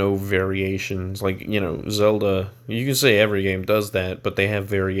 With no variations. Like, Zelda, you can say every game does that, but they have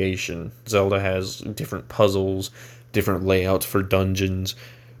variation. Zelda has different puzzles, different layouts for dungeons.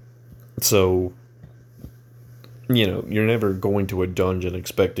 So, you're never going to a dungeon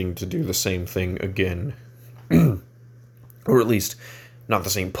expecting to do the same thing again. Or at least, not the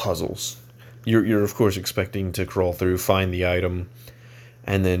same puzzles. You're of course expecting to crawl through, find the item,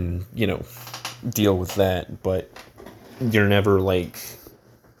 and then, deal with that, but you're never, like,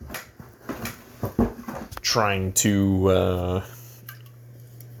 trying to,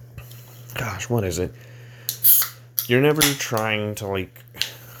 gosh, what is it? You're never trying to, like,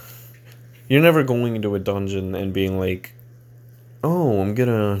 you're never going into a dungeon and being like, oh, I'm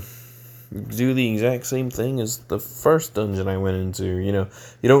gonna do the exact same thing as the first dungeon I went into. You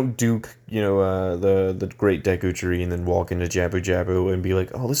don't do, the Great Deku Tree and then walk into Jabu Jabu and be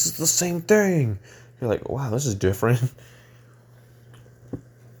like, oh, this is the same thing. You're like, wow, this is different.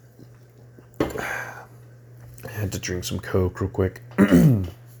 I had to drink some Coke real quick.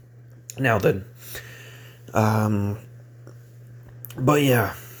 Now then. But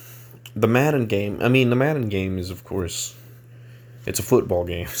yeah. The Madden game is, of course, it's a football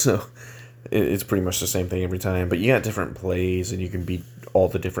game, so it's pretty much the same thing every time. But you got different plays, and you can be all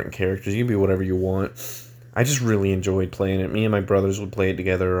the different characters. You can be whatever you want. I just really enjoyed playing it. Me and my brothers would play it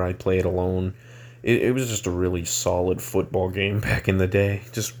together, or I'd play it alone. It was just a really solid football game back in the day.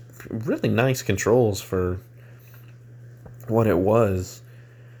 Just really nice controls for what it was.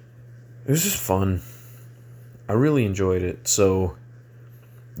 It was just fun. I really enjoyed it, so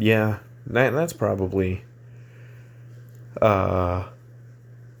yeah, that's probably I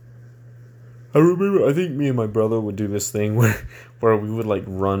remember, I think me and my brother would do this thing where we would, like,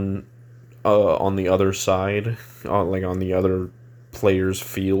 run on the other side, on the other player's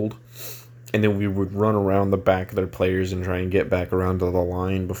field, and then we would run around the back of their players and try and get back around to the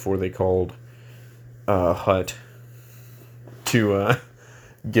line before they called Hut to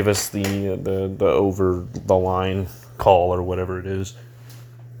give us the over the line call or whatever it is.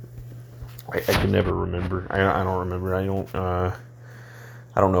 I can never remember. I don't remember. I don't know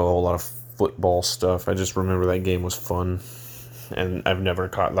a whole lot of football stuff. I just remember that game was fun, and I've never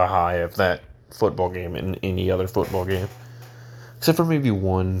caught the high of that football game in any other football game, except for maybe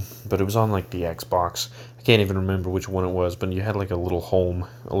one, but it was on, like, the Xbox. I can't even remember which one it was, but you had, like, a little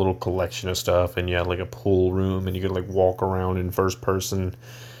collection of stuff, and you had, like, a pool room, and you could, like, walk around in first person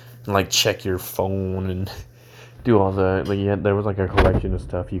and, like, check your phone and do all the, like, there was, like, a collection of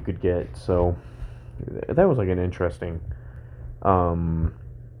stuff you could get. So that was, like, an interesting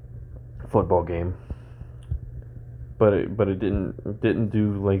football game, but it didn't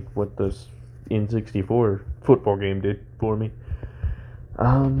do, like, what this N64 football game did for me.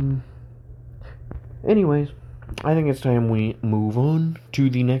 Anyways, I think it's time we move on to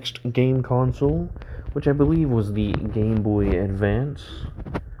the next game console, which I believe was the Game Boy Advance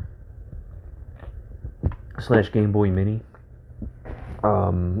 / Game Boy Mini.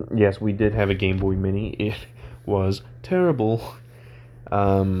 Yes, we did have a Game Boy Mini. It was terrible.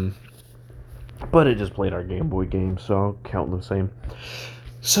 But it just played our Game Boy games, so I'll count the same.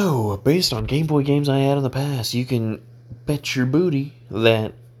 So, based on Game Boy games I had in the past, you can bet your booty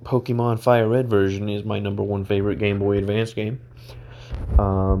that Pokemon Fire Red version is my number one favorite Game Boy Advance game.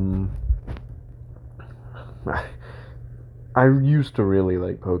 I used to really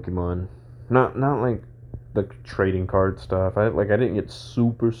like Pokemon. Not like the trading card stuff. I didn't get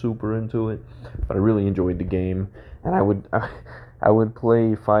super into it, but I really enjoyed the game, and I would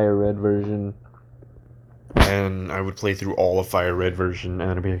play Fire Red version, and I would play through all of Fire Red version,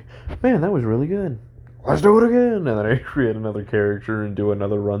 and I'd be like, man, that was really good. Let's do it again, and then I create another character and do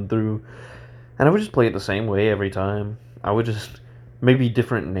another run through, and I would just play it the same way every time. I would just maybe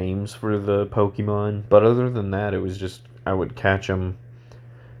different names for the Pokemon, but other than that, it was just I would catch them,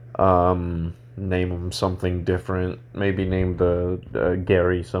 name them something different, maybe name the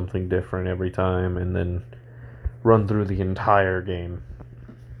Gary something different every time, and then run through the entire game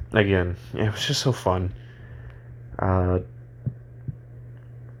again. It was just so fun. I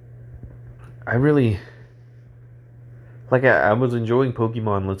really I was enjoying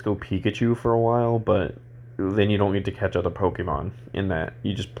Pokemon Let's Go Pikachu for a while, but then you don't get to catch other Pokemon in that.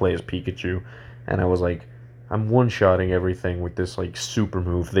 You just play as Pikachu, and I was like, I'm one-shotting everything with this, like, super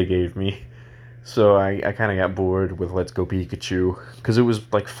move they gave me. So I kind of got bored with Let's Go Pikachu, because it was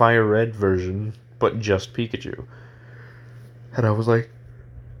like Fire Red version, but just Pikachu. And I was like,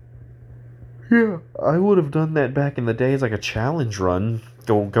 yeah, I would have done that back in the days, like a challenge run.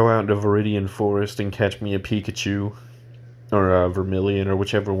 Go out to Viridian Forest and catch me a Pikachu. Or Vermilion, or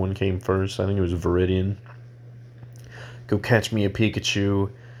whichever one came first. I think it was Viridian. Go catch me a Pikachu,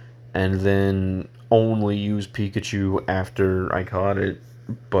 and then only use Pikachu after I caught it.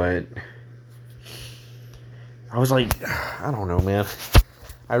 But I was like, I don't know, man.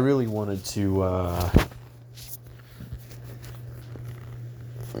 I really wanted to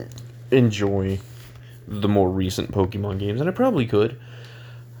enjoy the more recent Pokemon games, and I probably could.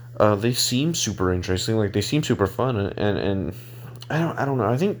 They seem super interesting, like they seem super fun, and I don't know.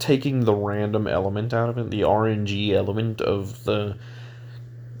 I think taking the random element out of it, the RNG element of the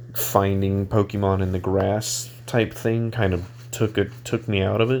finding Pokemon in the grass type thing, kind of took me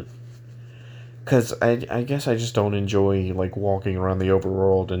out of it. Cause I guess I just don't enjoy like walking around the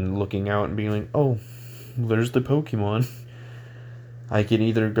overworld and looking out and being like, oh, there's the Pokemon. I can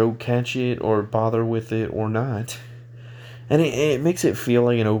either go catch it or bother with it or not. And it makes it feel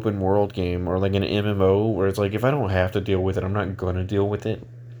like an open world game or like an MMO where it's like if I don't have to deal with it, I'm not gonna deal with it.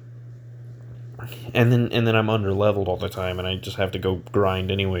 And then I'm under leveled all the time and I just have to go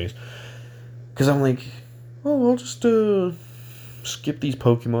grind anyways. Cause I'm like, oh, I'll just skip these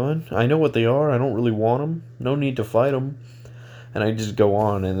Pokemon. I know what they are. I don't really want them. No need to fight them. And I just go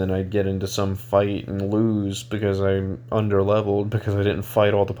on, and then I'd get into some fight and lose because I'm under leveled because I didn't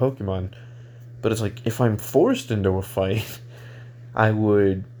fight all the Pokemon. But it's like if I'm forced into a fight, I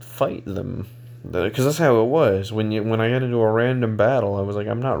would fight them because that's how it was. When I got into a random battle, I was like,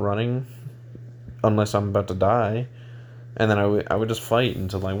 I'm not running unless I'm about to die, and then I would just fight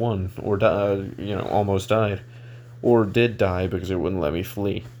until I won or almost died, or did die because it wouldn't let me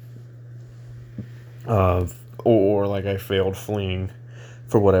flee. Uh, or like I failed fleeing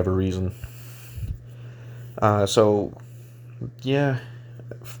for whatever reason. So yeah,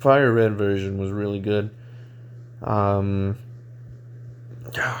 Fire Red version was really good. Gosh,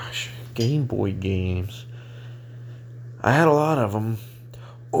 Game Boy games. I had a lot of them.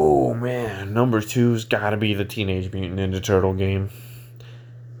 Oh man, number two's gotta be the Teenage Mutant Ninja Turtle game.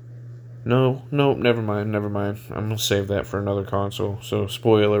 No, never mind. I'm gonna save that for another console. So,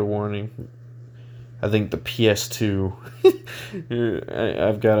 spoiler warning. I think the PS2.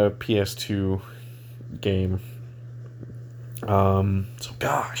 I've got a PS2 game. So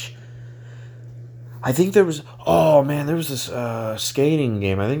gosh. I think there was. Oh man, there was this skating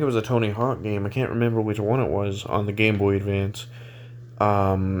game. I think it was a Tony Hawk game. I can't remember which one it was on the Game Boy Advance.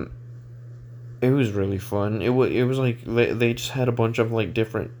 It was really fun. It was like they just had a bunch of like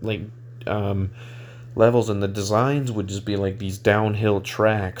different like levels, and the designs would just be like these downhill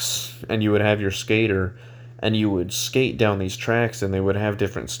tracks, and you would have your skater, and you would skate down these tracks, and they would have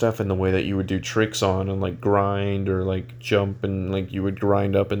different stuff in the way that you would do tricks on, and like grind or like jump, and like you would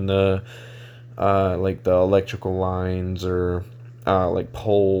grind up in the like the electrical lines or like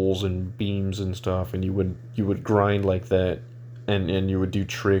poles and beams and stuff, and you would grind like that, and you would do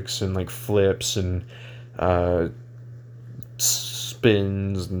tricks and like flips and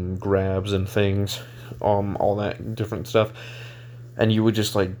spins and grabs and things, all that different stuff, and you would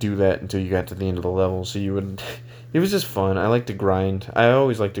just like do that until you got to the end of the level. So you would, it was just fun. I like to grind. I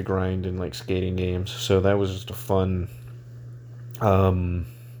always like to grind in like skating games. So that was just a fun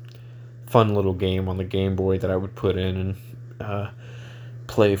little game on the Game Boy that I would put in and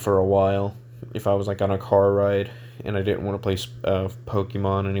play for a while if I was like on a car ride and I didn't want to play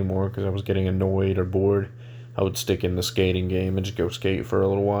Pokemon anymore because I was getting annoyed or bored. I would stick in the skating game and just go skate for a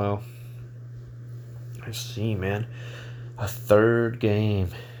little while. I see, man. A third Game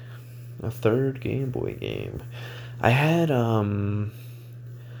Boy game. I had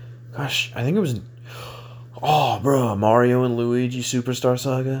gosh, I think it was, oh bro, Mario and Luigi Superstar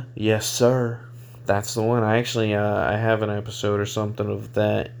Saga. Yes sir, that's the one. I have an episode or something of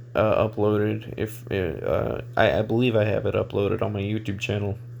that uploaded. If I believe I have it uploaded on my YouTube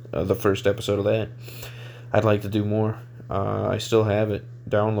channel, the first episode of that. I'd like to do more. I still have it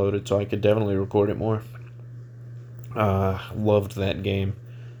downloaded, so I could definitely record it more. Loved that game.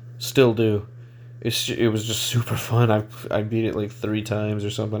 Still do. It was just super fun. I beat it like 3 times or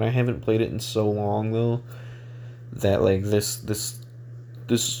something. I haven't played it in so long though that like this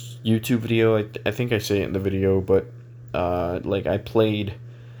YouTube video, I think I say it in the video, but like I played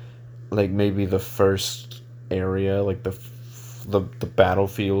like maybe the first area, like the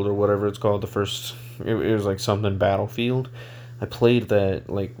battlefield or whatever it's called, the first, it was like something battlefield. I played that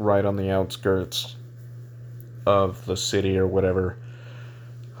like right on the outskirts of the city or whatever.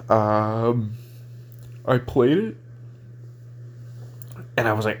 I played it and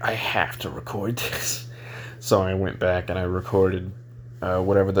I was like, I have to record this. So I went back and I recorded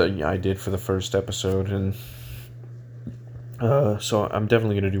whatever I did for the first episode, and so I'm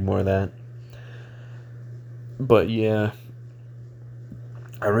definitely going to do more of that. But yeah,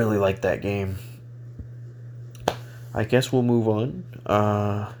 I really like that game. I guess we'll move on.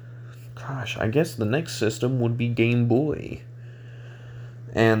 Gosh, I guess the next system would be Game Boy.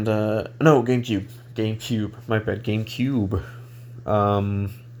 And, no, GameCube. GameCube. My bad, GameCube.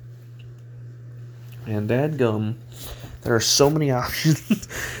 And dadgum, there are so many options.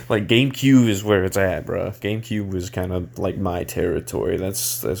 Like, GameCube is where it's at, bro. GameCube was kind of like my territory.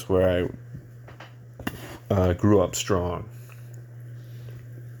 That's where I grew up strong.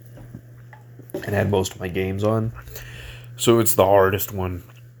 And had most of my games on. So it's the hardest one.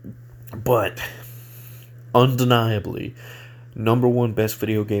 But, undeniably, number one best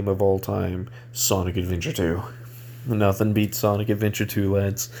video game of all time, Sonic Adventure 2. Nothing beats Sonic Adventure 2,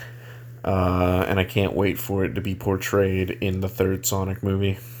 lads. And I can't wait for it to be portrayed in the third Sonic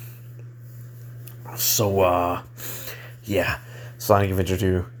movie. So, yeah. Sonic Adventure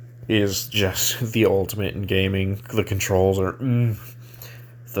 2 is just the ultimate in gaming. The controls are,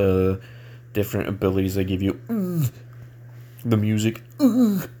 the different abilities they give you, the music,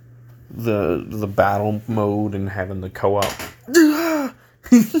 the battle mode and having the co-op.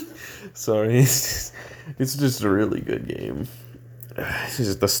 Sorry, it's just a really good game.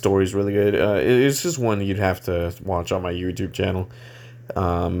 The story's really good. It's just one you'd have to watch on my YouTube channel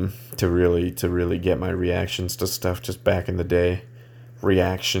to really get my reactions to stuff just back in the day.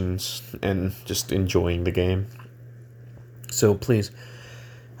 Reactions and just enjoying the game. So please,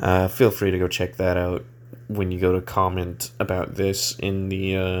 feel free to go check that out when you go to comment about this in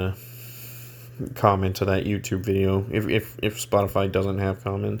the comment to that YouTube video. If Spotify doesn't have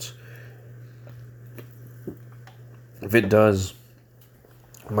comments. If it does,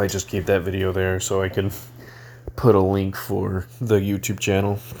 I might just keep that video there so I can put a link for the YouTube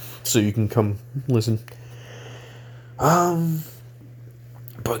channel so you can come listen.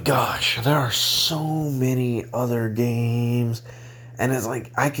 But gosh, there are so many other games, and it's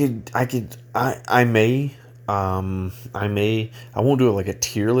like I won't do it like a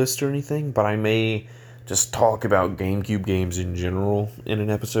tier list or anything, but I may just talk about GameCube games in general in an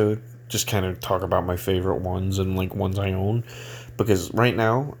episode. Just kind of talk about my favorite ones and like ones I own. Because right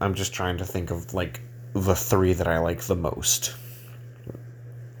now, I'm just trying to think of like the 3 that I like the most.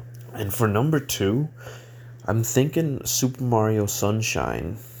 And for number 2, I'm thinking Super Mario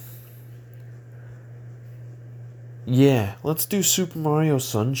Sunshine. Yeah, let's do Super Mario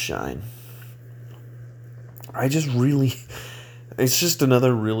Sunshine. It's just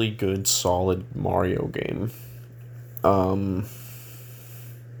another really good, solid Mario game.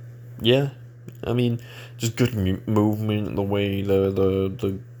 Yeah, I mean, just good movement. The way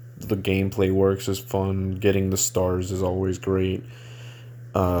the gameplay works is fun. Getting the stars is always great.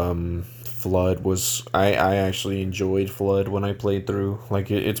 Flood was I actually enjoyed Flood when I played through.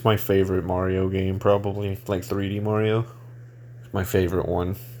 Like it's my favorite Mario game, probably like 3D Mario. It's my favorite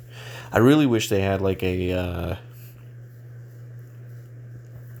one. I really wish they had like a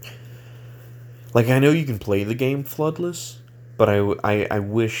like I know you can play the game floodless, but I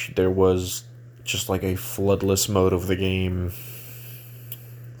wish there was just like a floodless mode of the game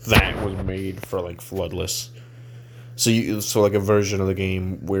that was made for like floodless. So like a version of the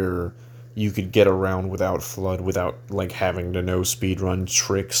game where you could get around without flood, without like having to know speedrun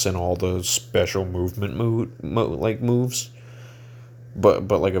tricks and all the special movement moves. But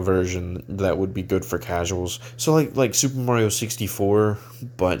like a version that would be good for casuals. So like Super Mario 64,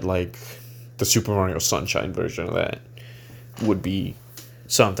 but like the Super Mario Sunshine version of that would be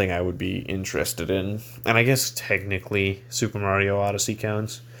something I would be interested in. And I guess technically Super Mario Odyssey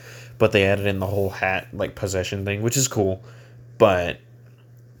counts, but they added in the whole hat like possession thing, which is cool. But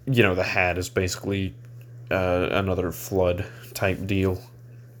you know, the hat is basically another flood type deal.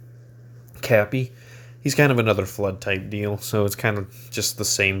 Cappy, he's kind of another flood type deal, so it's kind of just the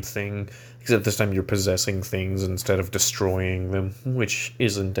same thing, except this time you're possessing things instead of destroying them, which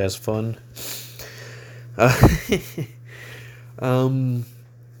isn't as fun.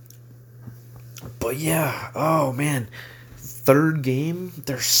 But yeah, oh man, third game,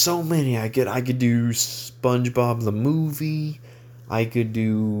 there's so many. I could do SpongeBob the movie. I could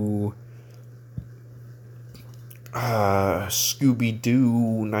do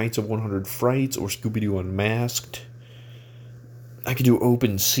Scooby-Doo Nights of 100 Frights or Scooby-Doo Unmasked. I could do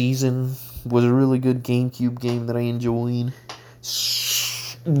Open Season, was a really good GameCube game that I enjoyed.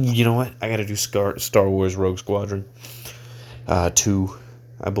 You know what? I gotta do Star Wars Rogue Squadron 2,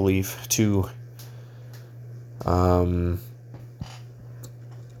 I believe. 2.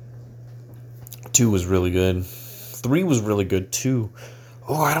 2 was really good. 3 was really good too.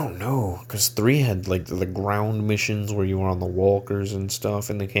 Oh, I don't know, because 3 had like the ground missions where you were on the walkers and stuff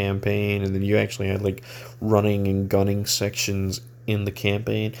in the campaign, and then you actually had like running and gunning sections in the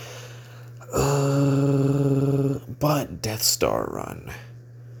campaign. But Death Star Run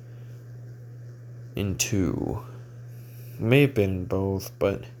in 2 may have been in both,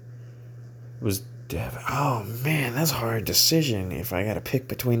 but it was oh man, that's a hard decision if I gotta pick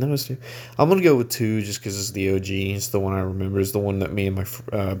between those two. I'm gonna go with 2 just because it's the OG. It's the one I remember. It's the one that me and my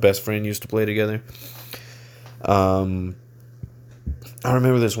best friend used to play together. I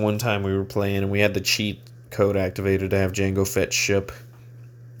remember this one time we were playing and we had the cheat code activated to have Jango Fett ship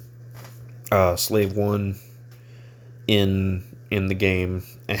Slave 1 in the game,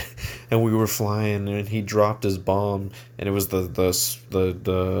 and we were flying, and he dropped his bomb, and it was the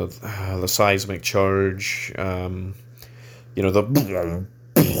seismic charge, the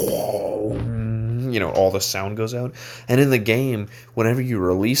all the sound goes out, and in the game, whenever you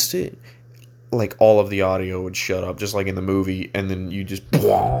released it, like all of the audio would shut up, just like in the movie, and then you just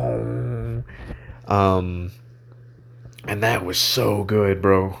and that was so good,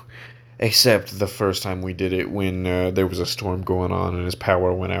 bro. Except the first time we did it when there was a storm going on and his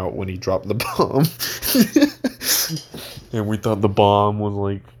power went out when he dropped the bomb. And we thought the bomb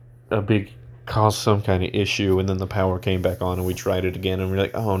was like caused some kind of issue, and then the power came back on and we tried it again and we're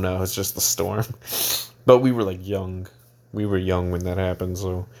like, oh no, it's just the storm. But we were like young. We were young when that happened,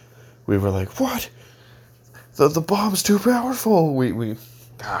 so we were like, what? The bomb's too powerful.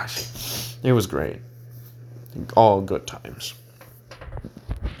 Gosh, it was great. All good times.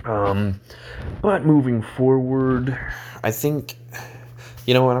 But moving forward, I think,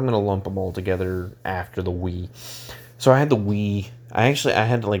 you know what, I'm going to lump them all together after the Wii. So I had the Wii, I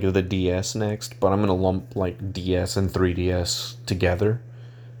had like the DS next, but I'm going to lump like DS and 3DS together.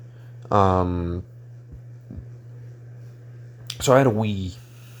 So I had a Wii.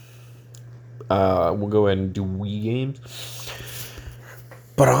 We'll go ahead and do Wii games.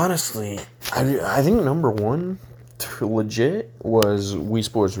 But honestly, I think number one legit was Wii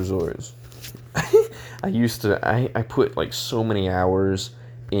Sports Resort. I put like so many hours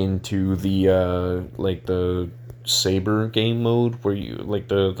into the Saber game mode where you like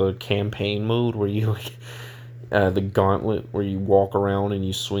the campaign mode where you like the gauntlet where you walk around and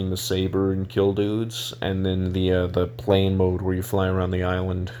you swing the saber and kill dudes, and then the plane mode where you fly around the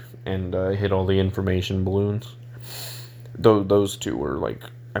island and hit all the information balloons. Those two were like,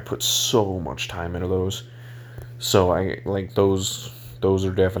 I put so much time into those. So I like those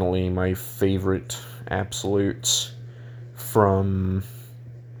are definitely my favorite absolutes from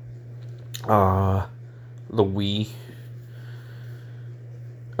the Wii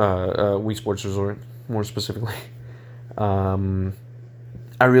Wii Sports Resort, more specifically.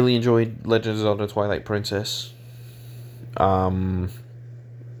 I really enjoyed Legend of Zelda Twilight Princess and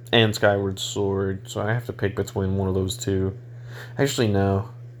Skyward Sword, so I have to pick between one of those two. Actually, no.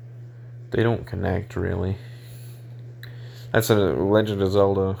 They don't connect, really. That's a Legend of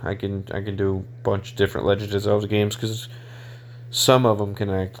Zelda. I can do a bunch of different Legend of Zelda games because some of them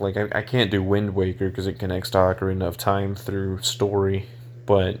connect. Like, I can't do Wind Waker because it connects to Ocarina of Time through story.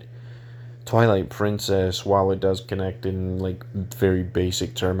 But Twilight Princess, while it does connect in, like, very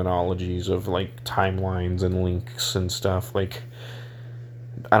basic terminologies of, like, timelines and links and stuff, like,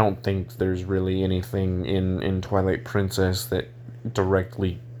 I don't think there's really anything in Twilight Princess that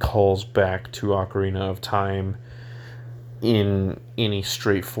directly calls back to Ocarina of Time in any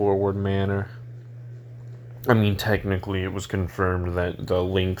straightforward manner. I mean, technically it was confirmed that the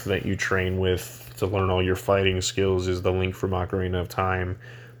Link that you train with to learn all your fighting skills is the Link from Ocarina of Time,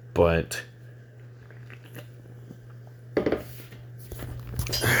 but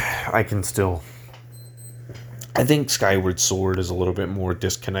I think Skyward Sword is a little bit more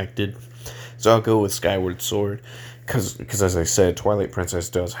disconnected, so I'll go with Skyward Sword, because as I said, Twilight Princess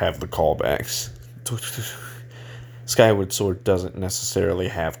does have the callbacks. Skyward Sword doesn't necessarily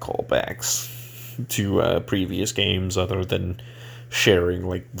have callbacks to previous games other than sharing,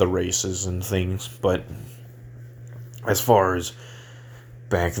 like, the races and things, but as far as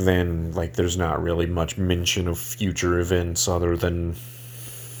back then, like, there's not really much mention of future events other than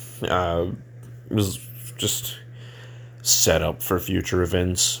it was just set up for future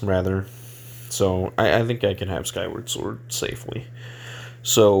events, rather. So I think I can have Skyward Sword safely.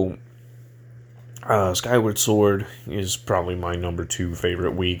 So Skyward Sword is probably my number 2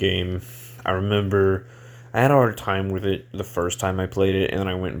 favorite Wii game. I remember I had a hard time with it the first time I played it, and then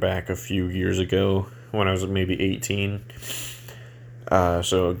I went back a few years ago when I was maybe 18.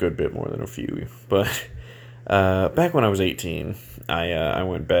 So a good bit more than a few. But Back when I was 18, I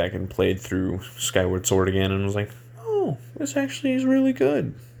went back and played through Skyward Sword again and was like, oh, this actually is really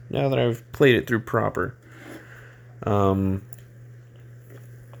good. Now that I've played it through proper. Up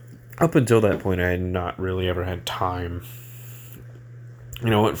until that point, I had not really ever had time. You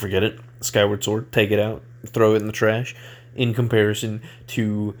know what? Forget it. Skyward Sword, take it out, throw it in the trash. In comparison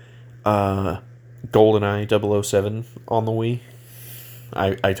to GoldenEye 007 on the Wii.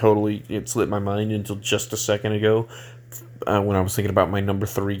 I totally, it slipped my mind until just a second ago when I was thinking about my number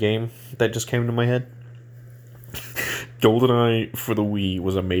 3 game that just came to my head. GoldenEye for the Wii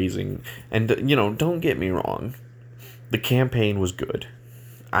was amazing. And, don't get me wrong. The campaign was good.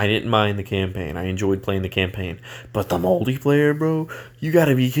 I didn't mind the campaign. I enjoyed playing the campaign. But the multiplayer, bro? You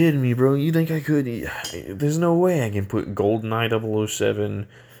gotta be kidding me, bro. You think I could? There's no way I can put GoldenEye 007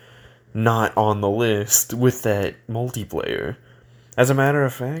 not on the list with that multiplayer. As a matter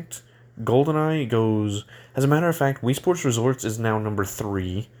of fact, Wii Sports Resorts is now number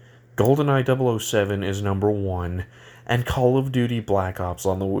 3. GoldenEye 007 is number 1. And Call of Duty Black Ops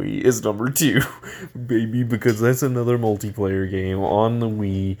on the Wii is number 2. Baby, because that's another multiplayer game on the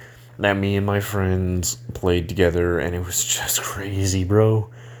Wii that me and my friends played together, and it was just crazy, bro.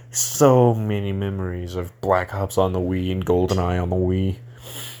 So many memories of Black Ops on the Wii and GoldenEye on the Wii.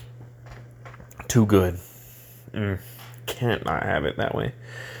 Too good. Can't not have it that way.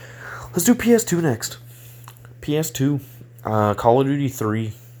 Let's do PS2 next. PS2. Call of Duty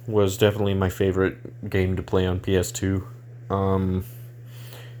 3 was definitely my favorite game to play on PS2.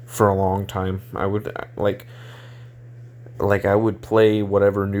 For a long time. I would, I would play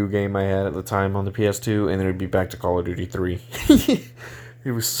whatever new game I had at the time on the PS2, and then it would be back to Call of Duty 3.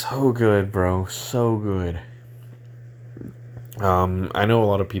 It was so good, bro. So good. I know a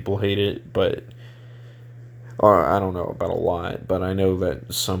lot of people hate it, but... Or I don't know about a lot, but I know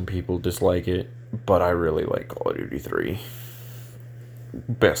that some people dislike it, but I really like Call of Duty 3.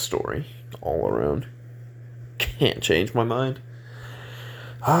 Best story, all around. Can't change my mind.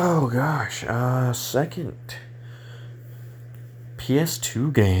 Oh gosh, second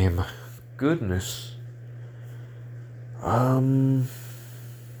PS2 game. Goodness. I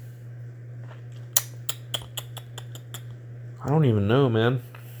don't even know, man.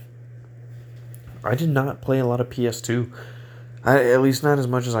 I did not play a lot of PS2. At least not as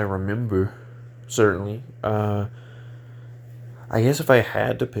much as I remember, certainly. I guess if I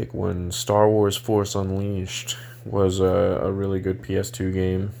had to pick one, Star Wars Force Unleashed was a really good PS2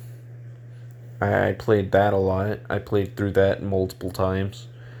 game. I played that a lot. I played through that multiple times.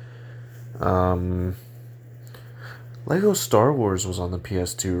 Lego Star Wars was on the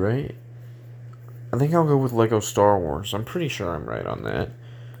PS2, right? I think I'll go with Lego Star Wars. I'm pretty sure I'm right on that.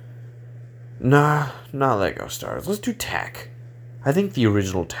 Nah, not Lego Star Wars. Let's do TAC. I think the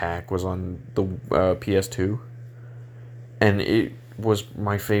original TAC was on the PS2. And it was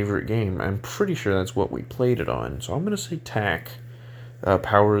my favorite game. I'm pretty sure that's what we played it on. So I'm going to say TAC.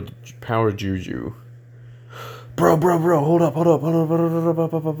 Power Juju. Bro. Hold up.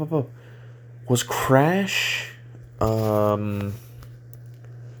 Was Crash... Crash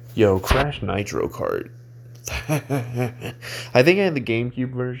Nitro Kart. I think I had the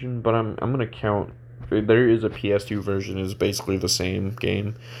GameCube version, but I'm gonna count. There is a PS2 version. It's basically the same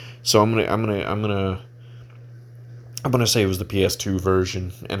game, so I'm gonna say it was the PS2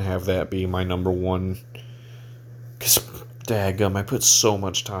 version and have that be my number one. Cause daggum, I put so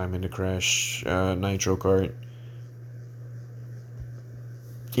much time into Crash Nitro Kart.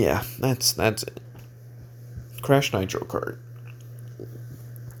 Yeah, that's it. Crash Nitro Kart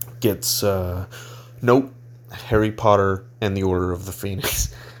gets nope. Harry Potter and the Order of the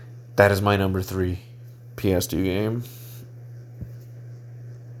Phoenix. That is my number 3 PS2 game.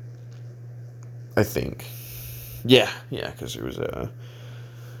 I think. Yeah, because it was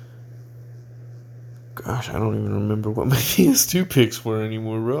gosh, I don't even remember what my PS2 picks were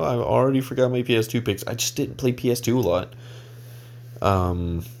anymore, bro. I already forgot my PS2 picks. I just didn't play PS2 a lot.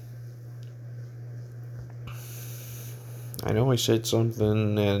 I know I said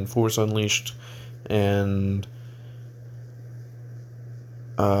something, and Force Unleashed, and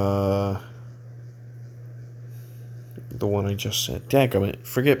the one I just said. Daggum,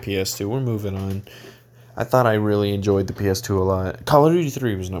 forget PS2. We're moving on. I thought I really enjoyed the PS2 a lot. Call of Duty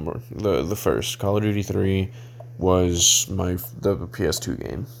 3 was the first. Call of Duty 3 was the PS2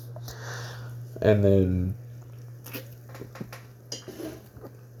 game. And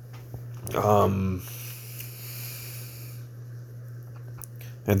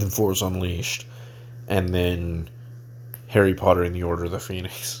then Force Unleashed, and then Harry Potter and the Order of the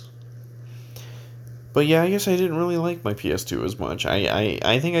Phoenix. But yeah, I guess I didn't really like my PS2 as much.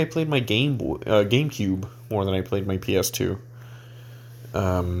 I think I played my GameCube more than I played my PS2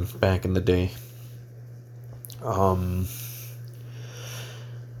 back in the day. Um,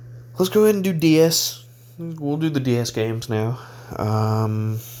 let's go ahead and do DS. We'll do the DS games now.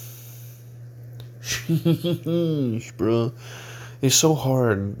 Sheesh, bro. It's so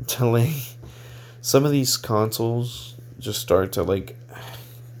hard to, like, some of these consoles just start to, like,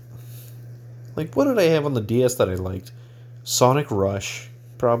 what did I have on the DS that I liked? Sonic Rush,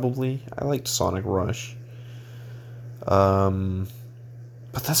 probably. I liked Sonic Rush. But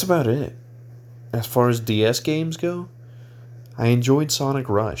that's about it. As far as DS games go, I enjoyed Sonic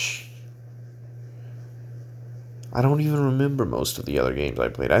Rush. I don't even remember most of the other games I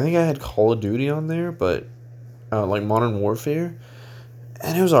played. I think I had Call of Duty on there, but, like, Modern Warfare,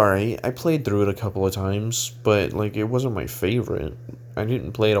 and it was alright. I played through it a couple of times, but, like, it wasn't my favorite. I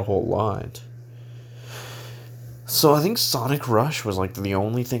didn't play it a whole lot. So I think Sonic Rush was, like, the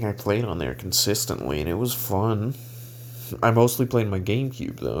only thing I played on there consistently, and it was fun. I mostly played my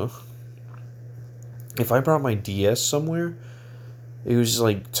GameCube, though. If I brought my DS somewhere, it was,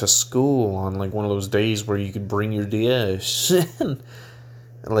 like, to school on, like, one of those days where you could bring your DS.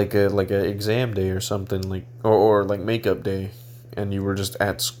 like a exam day or something, like, or like makeup day, and you were just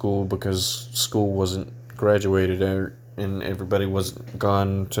at school because school wasn't graduated and everybody was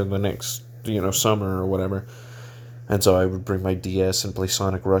gone to the next, summer or whatever. And so I would bring my DS and play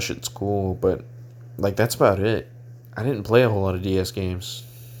Sonic Rush at school, but, like, that's about it. I didn't play a whole lot of DS games.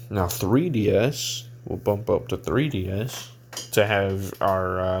 Now 3DS, we'll bump up to 3DS to have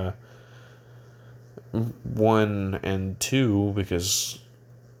our 1 and 2, because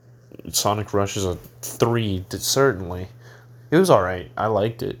Sonic Rush is a 3, certainly. It was alright. I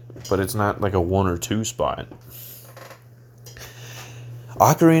liked it, but it's not like a 1 or 2 spot.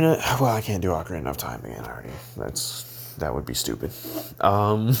 Ocarina, well, I can't do Ocarina of Time again already. That would be stupid.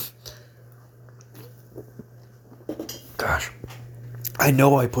 Gosh. I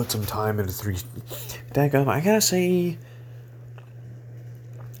know I put some time into 3. Daggum, I gotta say,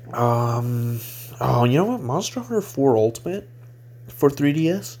 oh, you know what? Monster Hunter 4 Ultimate for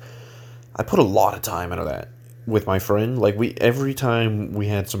 3DS? I put a lot of time into that with my friend. Like, every time we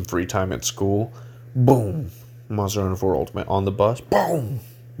had some free time at school, boom, Monster Hunter 4 Ultimate. On the bus, boom,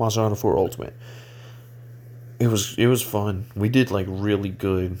 Monster Hunter 4 Ultimate. It was fun. We did, like, really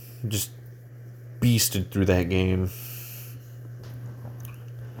good. Just beasted through that game.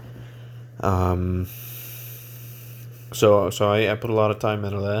 So I put a lot of time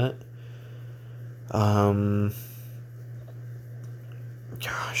into that.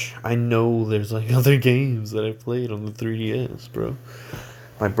 Gosh, I know there's, like, other games that I played on the 3DS, bro.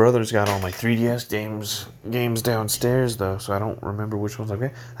 My brother's got all my 3DS games downstairs, though, so I don't remember which ones I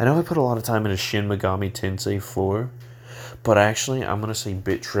played. I know I put a lot of time into Shin Megami Tensei 4, but actually, I'm gonna say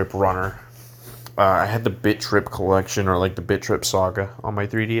Bit Trip Runner. I had the Bit Trip collection, or, like, the Bit Trip Saga on my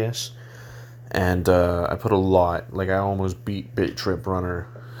 3DS, and I put a lot, like, I almost beat Bit Trip Runner.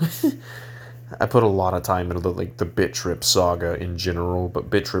 I put a lot of time into the Bit Trip Saga in general, but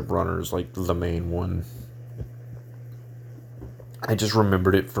Bit Trip Runner is, like, the main one. I just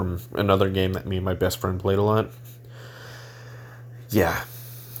remembered it from another game that me and my best friend played a lot. Yeah,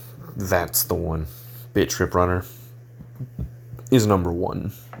 that's the one. Bit Trip Runner is number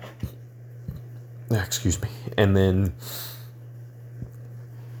 1. Excuse me. And then,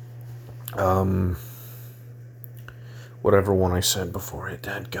 whatever one I said before it,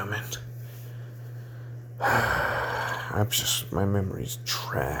 dadgummit. My memory's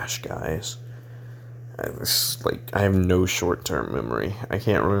trash, guys. I have no short-term memory. I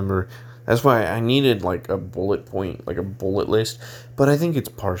can't remember. That's why I needed, like, a bullet point, like a bullet list. But I think it's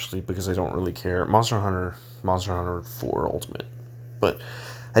partially because I don't really care. Monster Hunter 4 Ultimate. But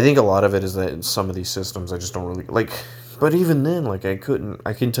I think a lot of it is that in some of these systems I just don't really, like. But even then, like, I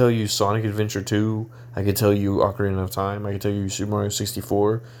can tell you Sonic Adventure 2. I could tell you Ocarina of Time. I could tell you Super Mario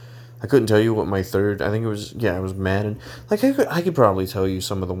 64. I couldn't tell you what my third, I think it was Madden. Like, I could probably tell you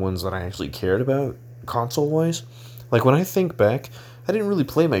some of the ones that I actually cared about, console-wise. Like, when I think back, I didn't really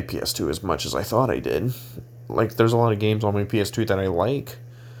play my PS2 as much as I thought I did. Like, there's a lot of games on my PS2 that I like,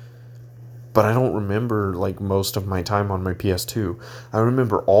 but I don't remember, like, most of my time on my PS2. I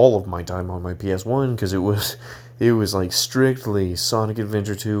remember all of my time on my PS1, because it was like, strictly Sonic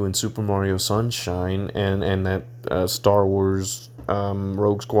Adventure 2 and Super Mario Sunshine, and that Star Wars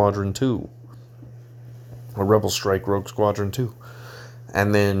Rogue Squadron 2. Or Rebel Strike Rogue Squadron 2.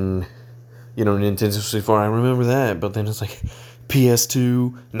 And then, Nintendo 64, I remember that, but then it's like,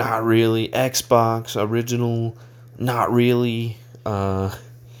 PS2, not really. Xbox, original, not really.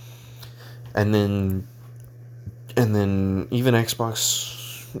 and then even Xbox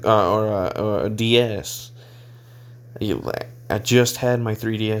or DS. I just had my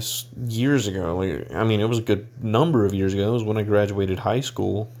 3DS years ago. Like, I mean, it was a good number of years ago. It was when I graduated high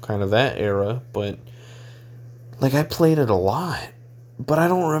school, kind of that era. But like, I played it a lot, but I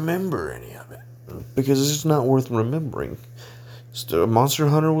don't remember any of it because it's just not worth remembering. Monster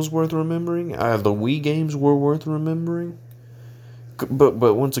Hunter was worth remembering. The Wii games were worth remembering.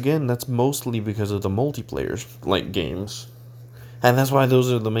 But once again, that's mostly because of the multiplayer like games, and that's why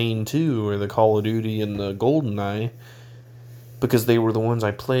those are the main two, or the Call of Duty and the GoldenEye, because they were the ones I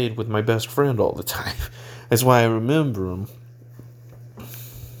played with my best friend all the time. That's why I remember them.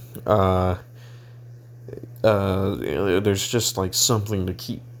 There's just like something to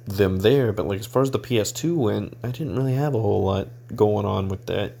keep them there, but like as far as the PS2 went, I didn't really have a whole lot going on with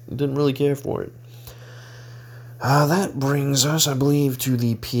that. Didn't really care for it. That brings us, I believe, to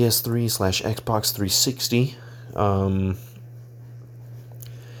the PS3/Xbox 360.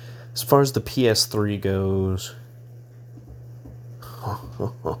 As far as the PS3 goes,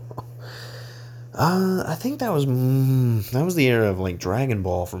 I think that was the era of like Dragon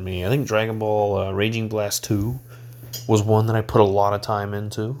Ball for me. I think Dragon Ball Raging Blast 2 was one that I put a lot of time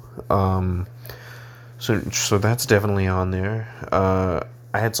into. So that's definitely on there.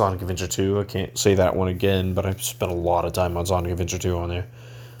 I had Sonic Adventure 2. I can't say that one again, but I've spent a lot of time on Sonic Adventure 2 on there.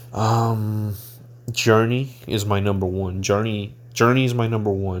 Journey is my number one. Journey is my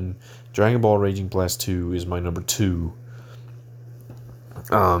number one. Dragon Ball Raging Blast 2 is my number 2.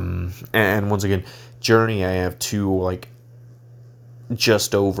 And once again, Journey, I have 2 like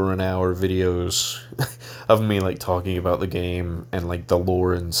just over an hour videos of me like talking about the game and like the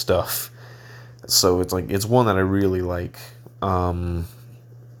lore and stuff. So it's like it's one that I really like. And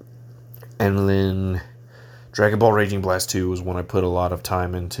then Dragon Ball Raging Blast 2 was one I put a lot of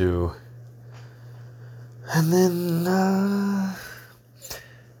time into. And then,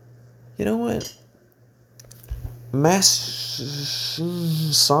 you know what?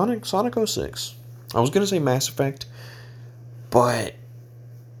 Sonic 06. I was going to say Mass Effect, but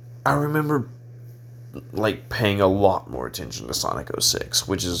I remember, like, paying a lot more attention to Sonic 06,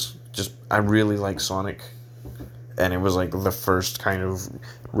 which is just, I really like Sonic. And it was like the first kind of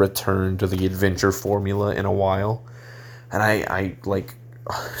return to the adventure formula in a while. And I like,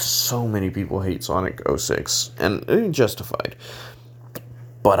 so many people hate Sonic 06, and justified.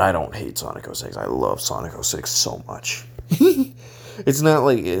 But I don't hate Sonic 06. I love Sonic 06 so much. It's not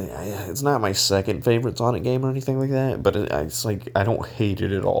like, it's not my second favorite Sonic game or anything like that, but it's like, I don't hate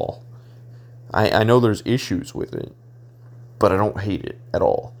it at all. I know there's issues with it, but I don't hate it at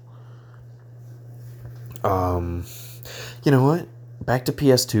all. You know what? Back to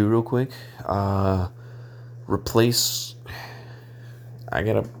PS2 real quick. I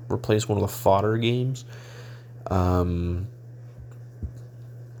gotta replace one of the fodder games.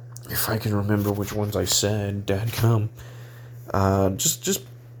 If I can remember which ones I said, dadgum. Just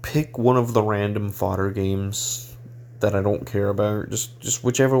pick one of the random fodder games that I don't care about. Just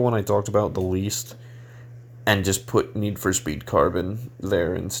whichever one I talked about the least, and just put Need for Speed Carbon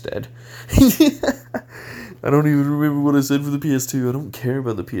there instead. I don't even remember what I said for the PS2. I don't care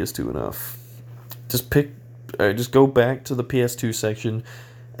about the PS2 enough. Just go back to the PS2 section,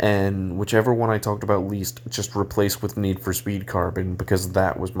 and whichever one I talked about least, just replace with Need for Speed Carbon, because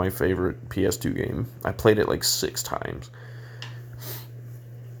that was my favorite PS2 game. I played it like 6 times.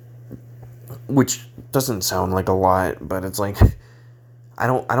 Which doesn't sound like a lot, but it's like, I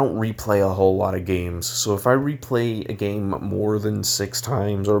don't replay a whole lot of games. So if I replay a game more than 6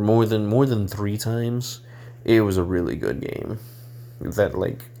 times, or more than 3 times, it was a really good game. That,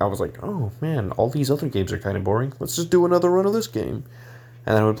 like, I was like, oh man, all these other games are kind of boring. Let's just do another run of this game.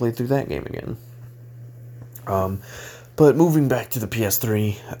 And then I would play through that game again. But moving back to the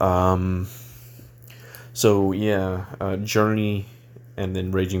PS3, so yeah, Journey, and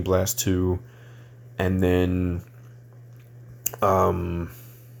then Raging Blast 2, and then,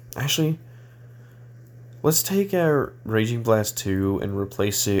 actually, let's take our Raging Blast 2 and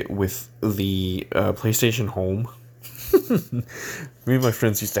replace it with the PlayStation Home. Me and my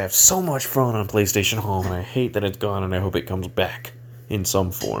friends used to have so much fun on PlayStation Home, and I hate that it's gone, and I hope it comes back in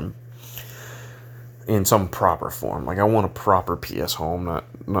some form. In some proper form. Like, I want a proper PS Home,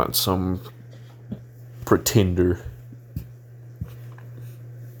 not some pretender.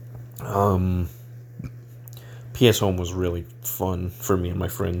 PS Home was really fun for me and my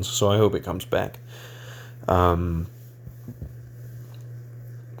friends, so I hope it comes back.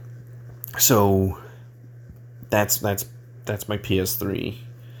 So that's my PS3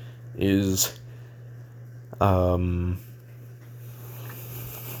 is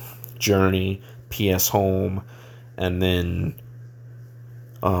Journey, PS Home, and then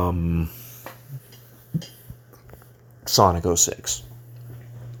Sonic 06.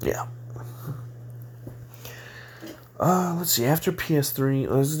 Yeah. Let's see. After PS3,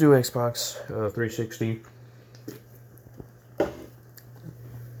 let's do Xbox 360.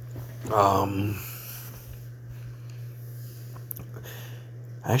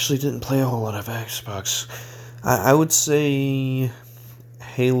 I actually didn't play a whole lot of Xbox. I would say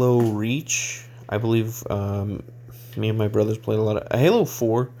Halo Reach. I believe me and my brothers played a lot of Halo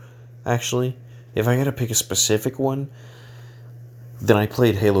 4, actually. If I gotta pick a specific one, then I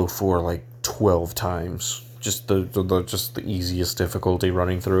played Halo 4 like 12 times. Just the easiest difficulty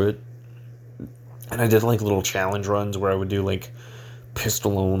running through it. And I did like little challenge runs where I would do like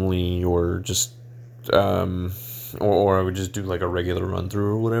pistol only or just or I would just do like a regular run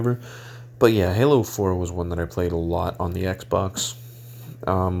through or whatever. But yeah, Halo 4 was one that I played a lot on the Xbox.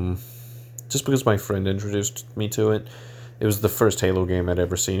 Just because my friend introduced me to it. It was the first Halo game I'd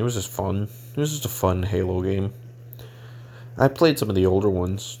ever seen. It was just fun. It was just a fun Halo game. I played some of the older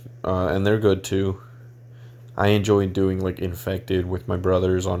ones, and they're good too. I enjoyed doing like Infected with my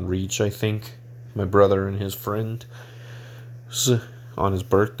brothers on Reach, I think. My brother and his friend on his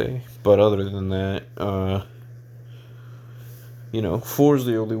birthday. But other than that, 4 is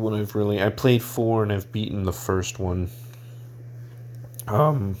the only one I played 4 and I've beaten the first one.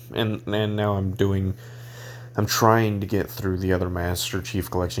 And now I'm trying to get through the other Master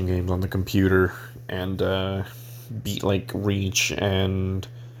Chief Collection games on the computer and beat like Reach and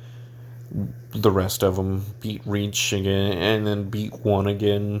the rest of them. Beat Reach again and then beat 1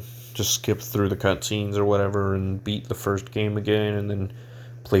 again. Just skip through the cutscenes or whatever and beat the first game again and then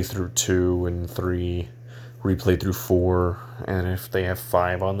play through 2 and 3, replay through 4, and if they have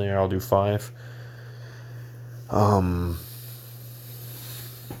 5 on there, I'll do 5.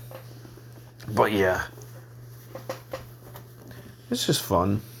 But yeah, it's just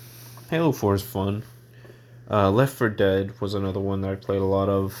fun. Halo 4 is fun. Left 4 Dead was another one that I played a lot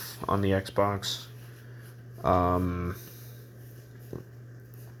of on the Xbox.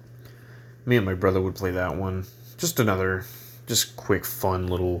 Me and my brother would play that one. Just quick, fun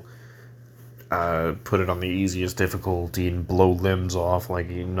little, put it on the easiest difficulty and blow limbs off like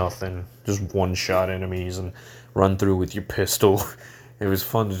nothing. Just one-shot enemies and run through with your pistol. It was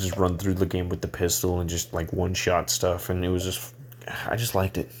fun to just run through the game with the pistol and just like one-shot stuff, and I just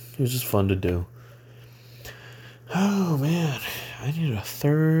liked it. It was just fun to do. Oh man, I need a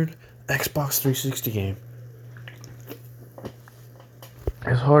third Xbox 360 game.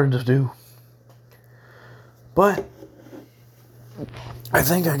 It's hard to do. But I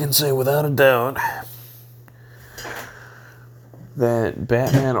think I can say without a doubt that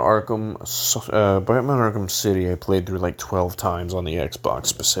Batman Arkham City I played through like 12 times on the Xbox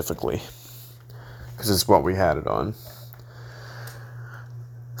specifically. Because it's what we had it on.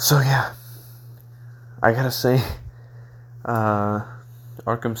 So yeah, I gotta say,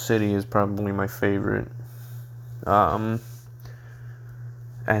 Arkham City is probably my favorite. As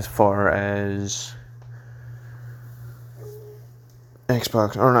far as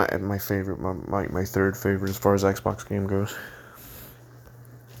Xbox, or not my favorite, my third favorite as far as Xbox game goes.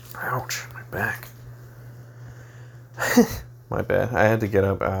 Ouch, my back. My bad. I had to get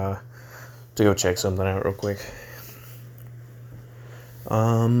up to go check something out real quick.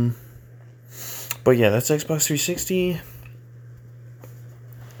 But yeah, that's Xbox 360.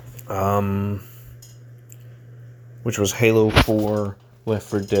 Which was Halo 4, Left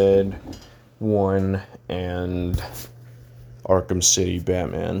 4 Dead 1, and Arkham City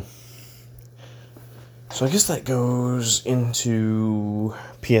Batman. So I guess that goes into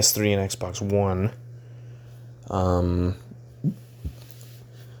PS3 and Xbox One.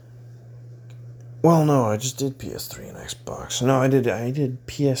 Well, no, I just did PS3 and Xbox. No, I did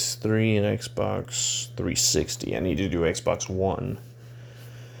PS3 and Xbox 360. I need to do Xbox One.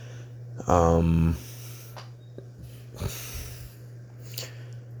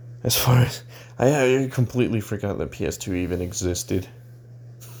 As far as I completely forgot that PS2 even existed.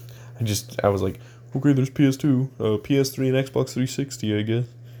 I was like, okay, there's PS2, PS3 and Xbox 360, I guess.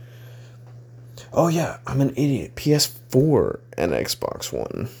 Oh yeah, I'm an idiot. PS4 and Xbox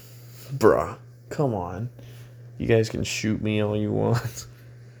One. Bruh, come on. You guys can shoot me all you want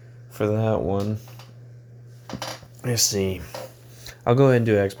for that one. Let's see. I'll go ahead and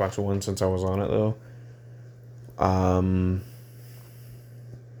do Xbox One since I was on it, though.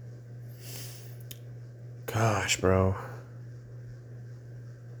 Gosh, bro.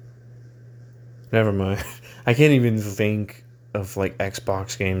 Never mind. I can't even think of, like,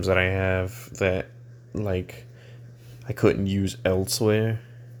 Xbox games that I have that, like, I couldn't use elsewhere.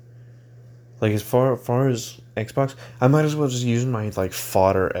 Like, as far as Xbox, I might as well just use my, like,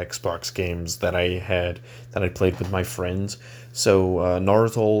 fodder Xbox games that I played with my friends. So,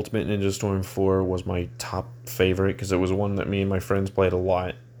 Naruto Ultimate Ninja Storm 4 was my top favorite, because it was one that me and my friends played a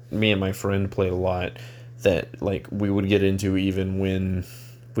lot. Me and my friend played a lot, that, like, we would get into even when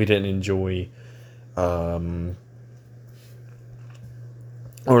we didn't enjoy, or,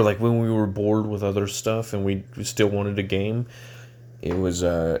 like, when we were bored with other stuff and we still wanted a game. It was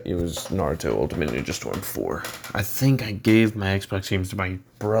Naruto Ultimate Ninja Storm 4. I think I gave my Xbox games to my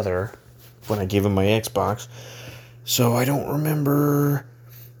brother when I gave him my Xbox, so I don't remember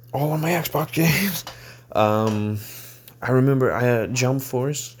all of my Xbox games. I remember I had Jump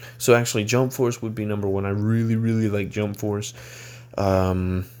Force. So actually, Jump Force would be number one. I really, really like Jump Force.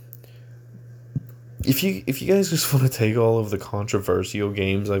 If you guys just want to take all of the controversial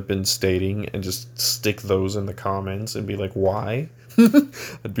games I've been stating and just stick those in the comments and be like, why?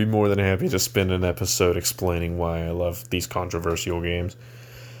 I'd be more than happy to spend an episode explaining why I love these controversial games.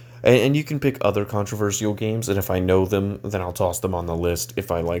 And you can pick other controversial games, and if I know them, then I'll toss them on the list if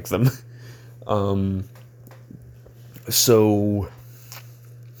I like them. So,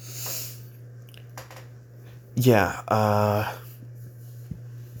 yeah,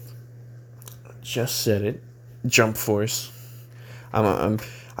 just said it. Jump Force.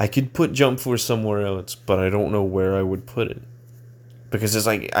 I could put Jump Force somewhere else, but I don't know where I would put it. Because it's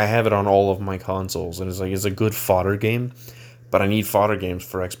like, I have it on all of my consoles, and it's like, it's a good fodder game, but I need fodder games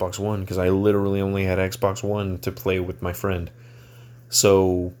for Xbox One, because I literally only had Xbox One to play with my friend.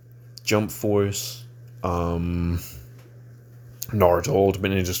 So, Jump Force, Naruto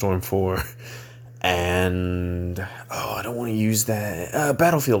Ultimate Ninja Storm 4, and, I don't want to use that,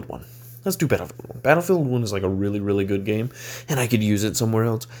 Battlefield 1. Let's do Battlefield 1. Battlefield 1 is like a really, really good game, and I could use it somewhere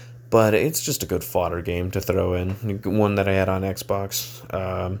else. But it's just a good fodder game to throw in. One that I had on Xbox.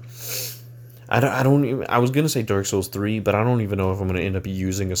 I was going to say Dark Souls 3, but I don't even know if I'm going to end up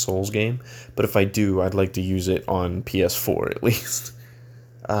using a Souls game. But if I do, I'd like to use it on PS4 at least.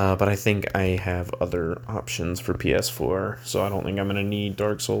 But I think I have other options for PS4, so I don't think I'm going to need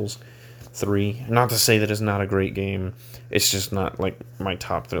Dark Souls 3. Not to say that it's not a great game. It's just not like my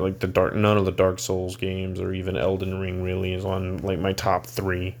top 3. Like none of the Dark Souls games, or even Elden Ring really is on like my top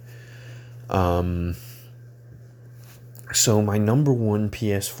 3. So my number one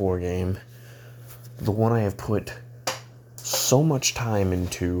PS4 game, the one I have put so much time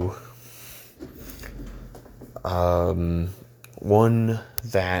into, one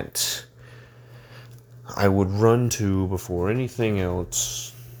that I would run to before anything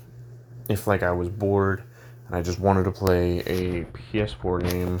else if like I was bored and I just wanted to play a PS4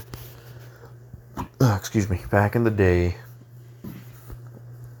 game, back in the day,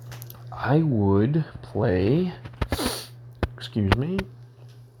 I would play,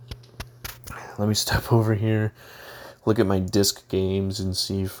 let me step over here, look at my disc games and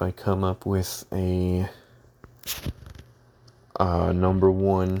see if I come up with a number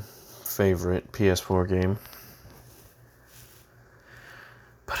one favorite PS4 game.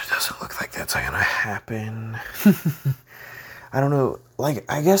 But it doesn't look like that's gonna happen. I don't know, like,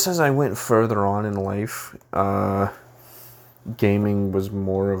 I guess as I went further on in life, gaming was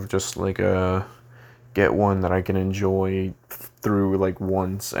more of just like a get one that I can enjoy through like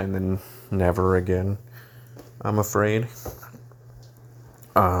once and then never again, I'm afraid.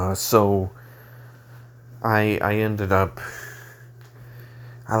 So I ended up,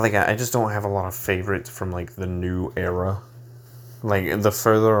 I just don't have a lot of favorites from like the new era. Like, the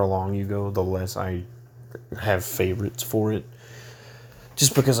further along you go, the less I have favorites for it.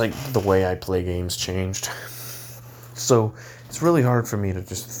 Just because like the way I play games changed. So it's really hard for me to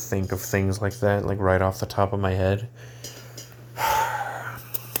just think of things like that, like right off the top of my head.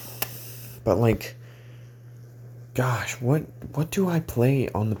 But like, gosh, what do I play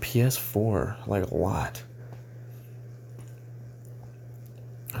on the PS4? Like, a lot.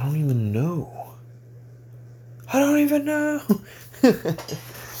 I don't even know.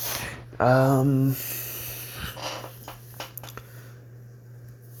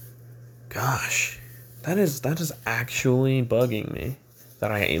 Gosh, that is actually bugging me,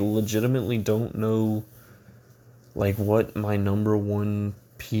 that I legitimately don't know, like, what my number one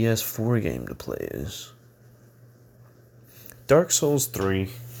PS4 game to play is. Dark Souls 3,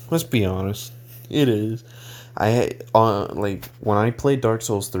 let's be honest, it is. Like, when I played Dark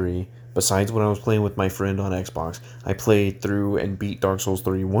Souls 3, besides when I was playing with my friend on Xbox, I played through and beat Dark Souls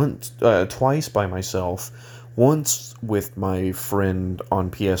 3 twice by myself, once with my friend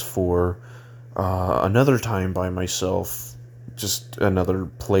on PS4, another time by myself, just another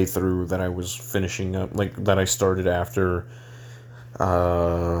playthrough that I was finishing up, like, that I started after,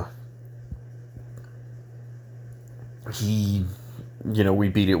 he, we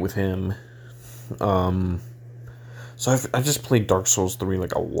beat it with him. So I just played Dark Souls 3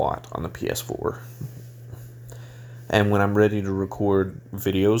 like a lot on the PS4. And when I'm ready to record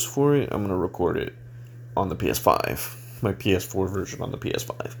videos for it, I'm going to record it on the PS5. My PS4 version on the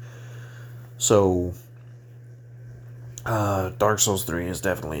PS5. So, Dark Souls 3 is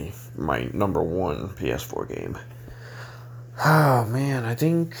definitely my number one PS4 game. Oh, man, I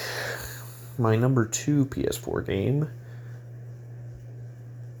think my number two PS4 game...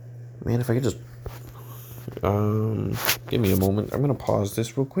 Man, if I could just... give me a moment. I'm going to pause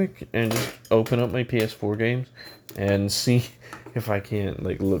this real quick and just open up my PS4 games and see if I can't,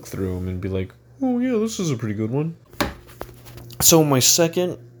 look through them and be like, oh, yeah, this is a pretty good one. So, my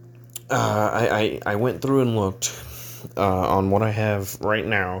second... I went through and looked on what I have right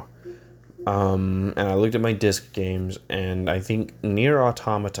now, and I looked at my disc games, and I think Nier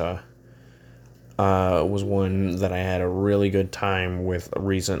Automata was one that I had a really good time with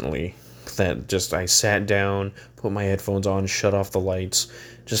recently. That just, I sat down, put my headphones on, shut off the lights,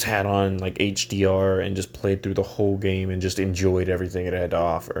 just had on HDR, and just played through the whole game and just enjoyed everything it had to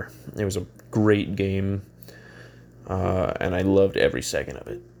offer. It was a great game, and I loved every second of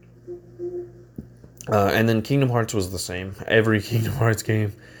it. And then Kingdom Hearts was the same. Every Kingdom Hearts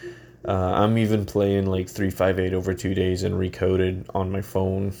game. I'm even playing 358 over 2 days and Recoded on my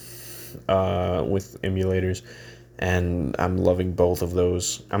phone with emulators. And I'm loving both of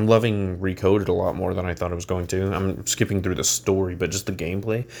those. I'm loving Recoded a lot more than I thought I was going to. I'm skipping through the story, but just the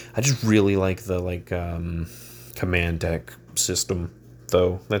gameplay. I just really like the command tech system,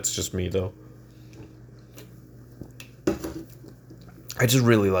 though. That's just me, though. I just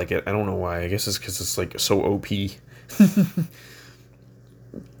really like it. I don't know why. I guess it's because it's so OP.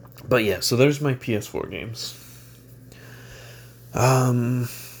 But yeah, so there's my PS4 games.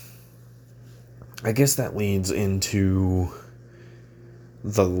 I guess that leads into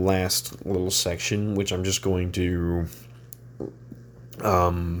the last little section, which I'm just going to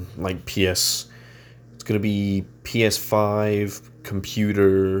PS. It's gonna be PS5,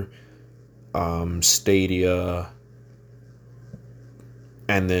 computer, Stadia,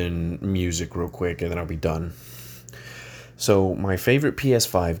 and then music real quick, and then I'll be done. So, my favorite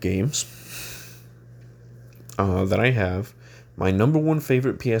PS5 games that I have, my number one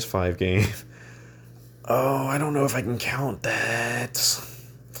favorite PS5 game, I don't know if I can count that.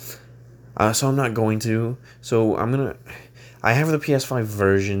 So I'm not going to. So I have the PS5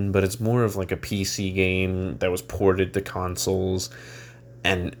 version, but it's more of a PC game that was ported to consoles.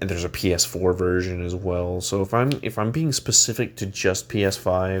 And there's a PS4 version as well. So if I'm being specific to just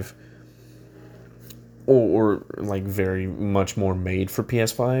PS5, or very much more made for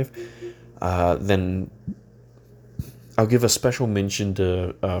PS5, then I'll give a special mention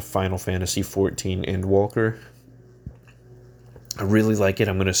to Final Fantasy XIV Endwalker. I really like it.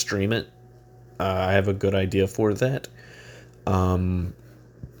 I'm gonna stream it. I have a good idea for that.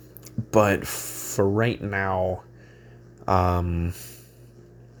 But for right now, I'm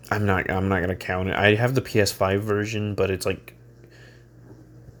not gonna count it. I have the PS5 version, but it's a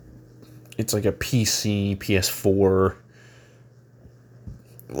PC, PS4.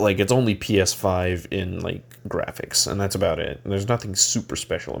 It's only PS5 in graphics, and that's about it. There's nothing super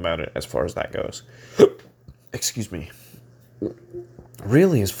special about it as far as that goes. Excuse me.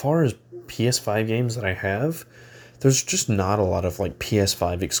 Really, as far as PS5 games that I have, there's just not a lot of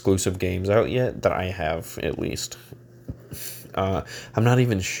PS5 exclusive games out yet that I have, at least. I'm not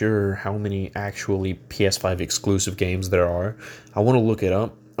even sure how many actually PS5 exclusive games there are. I want to look it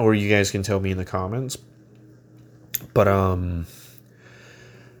up, or you guys can tell me in the comments. But, I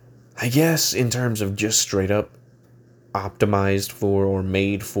guess in terms of just straight up optimized for or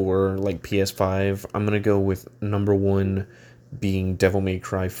made for PS5, I'm going to go with number one being Devil May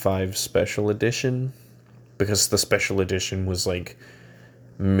Cry 5 Special Edition, because the Special Edition was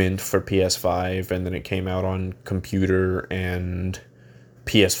meant for PS5, and then it came out on computer and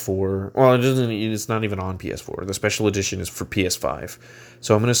PS4. Well, it's not even on PS4. The Special Edition is for PS5.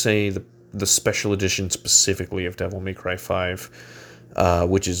 So I'm going to say the Special Edition specifically of Devil May Cry 5,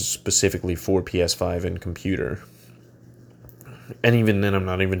 which is specifically for PS5 and computer. And even then, I'm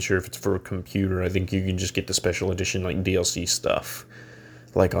not even sure if it's for a computer. I think you can just get the Special Edition DLC stuff,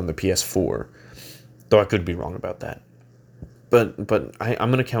 on the PS4. Though I could be wrong about that. But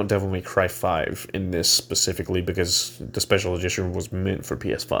I'm going to count Devil May Cry 5 in this specifically because the Special Edition was meant for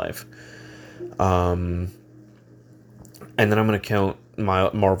PS5. And then I'm going to count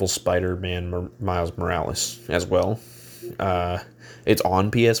Marvel Spider-Man Miles Morales as well. It's on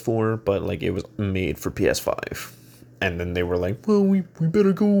PS4, but it was made for PS5. And then they were well, we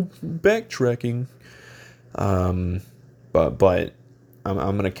better go backtracking. but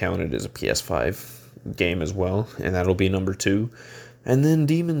I'm gonna count it as a PS5 game as well, and that'll be number 2. And then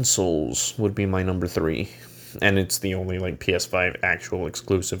Demon's Souls would be my number 3, and it's the only like PS5 actual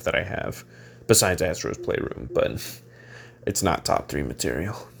exclusive that I have, besides Astro's Playroom, but it's not top 3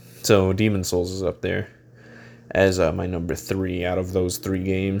 material. So Demon's Souls is up there as my number 3 out of those 3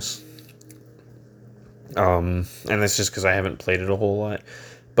 games. And that's just because I haven't played it a whole lot,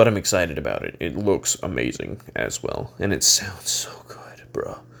 but I'm excited about it. It looks amazing as well, and it sounds so good,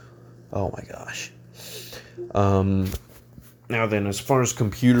 bro. Oh my gosh. Now then, as far as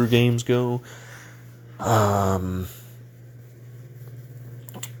computer games go, let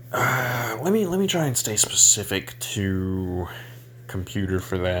me try and stay specific to computer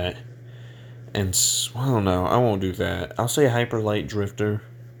for that. And well, no, I won't do that. I'll say Hyper Light Drifter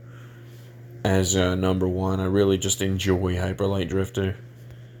as number 1. I really just enjoy Hyper Light Drifter.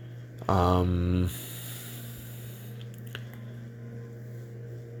 I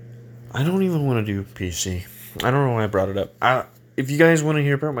don't even want to do PC. I don't know why I brought it up. If you guys want to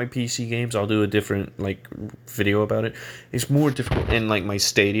hear about my PC games, I'll do a different video about it. It's more difficult, and my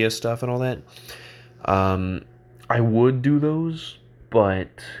Stadia stuff and all that. I would do those, but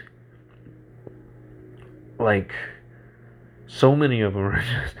so many of them are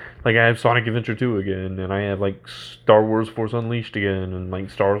just I have Sonic Adventure 2 again, and I have Star Wars Force Unleashed again,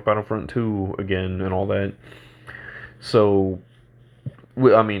 and Star Wars Battlefront 2 again, and all that. So,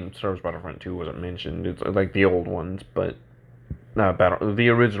 I mean, Star Wars Battlefront 2 wasn't mentioned. It's the old ones, but the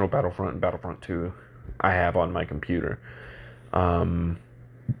original Battlefront and Battlefront 2 I have on my computer. But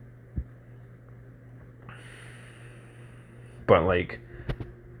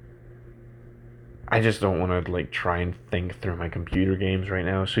I just don't want to try and think through my computer games right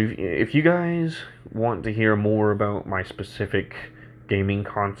now. So if you guys want to hear more about my specific gaming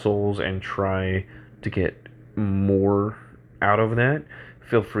consoles and try to get more out of that,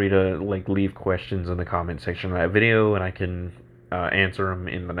 feel free to leave questions in the comment section of that video, and I can answer them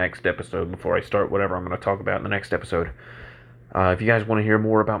in the next episode before I start whatever I'm going to talk about in the next episode. If you guys want to hear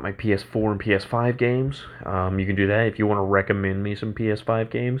more about my PS4 and PS5 games, you can do that. If you want to recommend me some PS5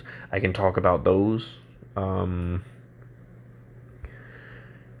 games, I can talk about those.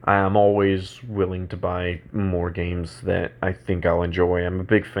 I am always willing to buy more games that I think I'll enjoy. I'm a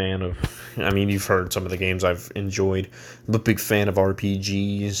big fan of, you've heard some of the games I've enjoyed. I'm a big fan of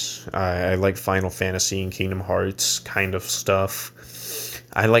RPGs. I like Final Fantasy and Kingdom Hearts kind of stuff.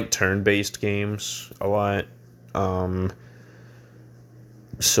 I like turn-based games a lot.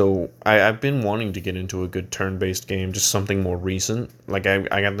 So I've been wanting to get into a good turn-based game, just something more recent. I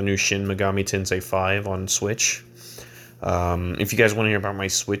got the new Shin Megami Tensei 5 on Switch. If you guys want to hear about my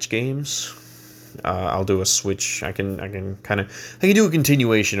Switch games, I'll do a Switch. I can do a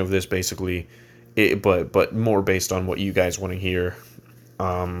continuation of this basically, but more based on what you guys want to hear.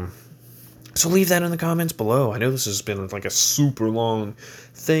 So leave that in the comments below. I know this has been a super long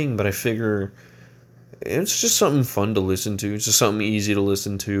thing, but I figure it's just something fun to listen to. It's just something easy to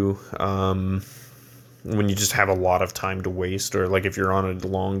listen to when you just have a lot of time to waste, or if you're on a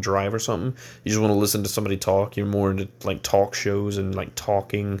long drive or something, you just want to listen to somebody talk. You're more into talk shows and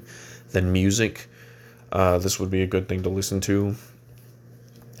talking than music. This would be a good thing to listen to.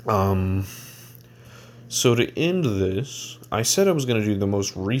 So to end this, I said I was going to do the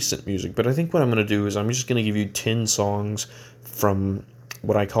most recent music, but I think what I'm going to do is I'm just going to give you 10 songs from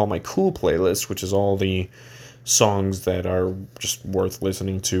what I call my cool playlist, which is all the songs that are just worth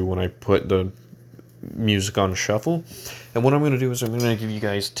listening to when I put the music on shuffle. And what I'm going to do is I'm going to give you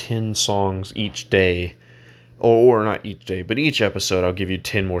guys 10 songs each day, or not each day, but each episode I'll give you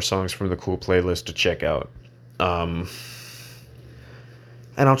 10 more songs from the cool playlist to check out.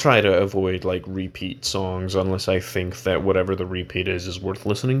 And I'll try to avoid repeat songs unless I think that whatever the repeat is worth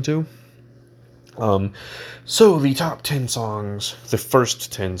listening to. So the top 10 songs, the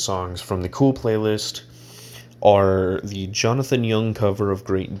first 10 songs from the cool playlist are the Jonathan Young cover of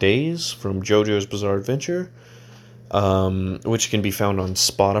Great Days from JoJo's Bizarre Adventure, which can be found on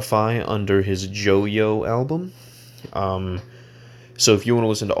Spotify under his JoYo album. So if you want to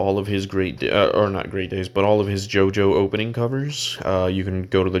listen to all of his not Great Days, but all of his JoJo opening covers, you can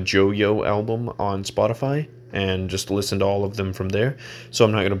go to the JoYo album on Spotify and just listen to all of them from there. So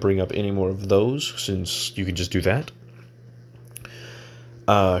I'm not going to bring up any more of those, since you can just do that.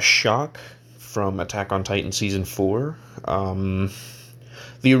 Shock from Attack on Titan Season 4.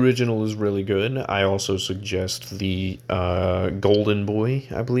 The original is really good. I also suggest the Golden Boy,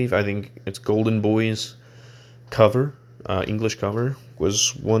 I think it's Golden Boy's cover, English cover,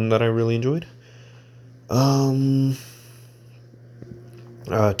 was one that I really enjoyed.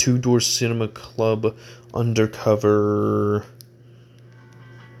 Two Door Cinema Club, Undercover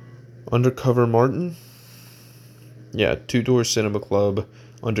Martin. Yeah, Two Door Cinema Club,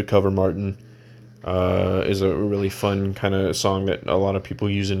 Undercover Martin is a really fun kind of song that a lot of people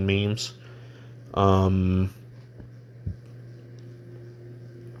use in memes. That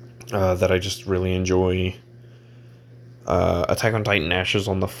I just really enjoy. Attack on Titan Ashes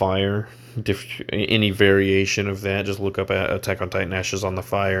on the Fire. Any variation of that, just look up Attack on Titan Ashes on the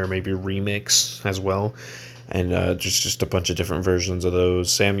Fire, maybe remix as well. And just a bunch of different versions of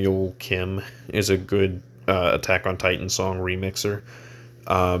those. Samuel Kim is a good Attack on Titan song remixer.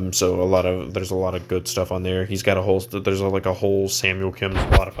 So there's a lot of good stuff on there. He's got a whole Samuel Kim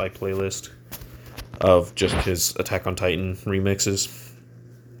Spotify playlist of just his Attack on Titan remixes.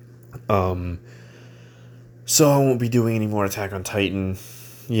 So I won't be doing any more Attack on Titan,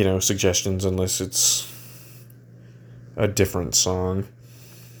 suggestions unless it's a different song.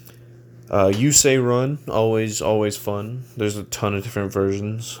 You Say Run, always fun. There's a ton of different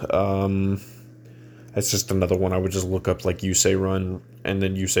versions. That's just another one I would just look up, like You Say Run and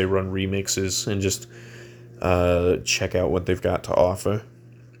then You Say Run remixes and just check out what they've got to offer.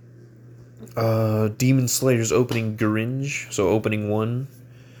 Demon Slayer's Opening Gringe, so opening 1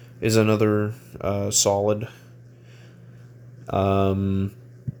 is another solid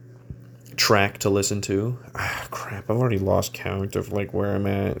track to listen to. Crap, I've already lost count of where I'm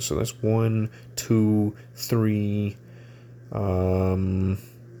at. So that's 1, 2, 3, 4,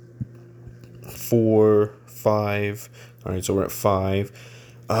 5. Alright, so we're at 5.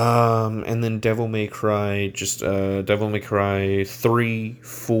 And then Devil May Cry, Devil May Cry 3,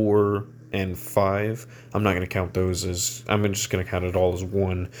 4, and 5. I'm not going to count those as... I'm just going to count it all as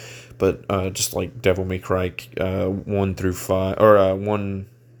 1. But just like Devil May Cry 1 through 5... Or 1...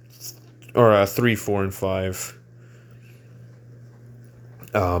 Or 3, 4, and 5.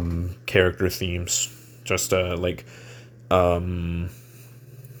 Character themes. Just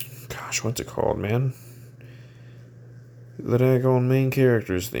gosh, what's it called, man? The daggone main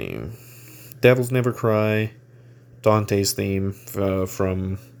character's theme. Devils Never Cry. Dante's theme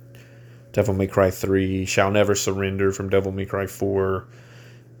from Devil May Cry 3. Shall Never Surrender from Devil May Cry 4.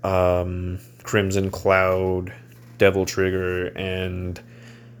 Crimson Cloud. Devil Trigger. And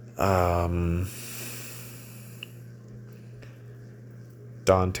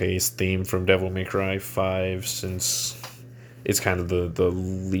Dante's theme from Devil May Cry 5, since it's kind of the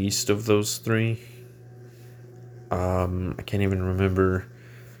least of those 3. I can't even remember.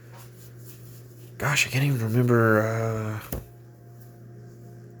 Gosh, I can't even remember.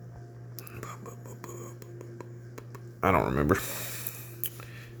 I don't remember.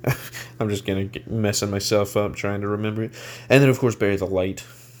 I'm just gonna messing myself up trying to remember it. And then, of course, Bury the Light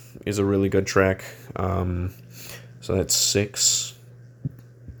is a really good track. So that's 6.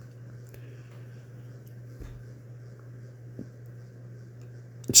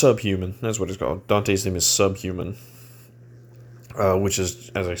 Subhuman, that's what it's called. Dante's theme is Subhuman, which is,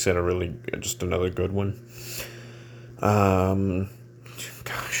 as I said, just another good one. Gosh,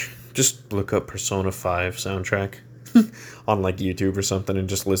 just look up Persona 5 soundtrack on YouTube or something and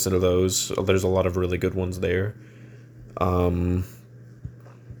just listen to those. There's a lot of really good ones there. I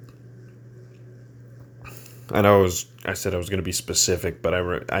said I was going to be specific, but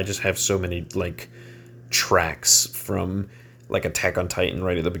I just have so many tracks from Attack on Titan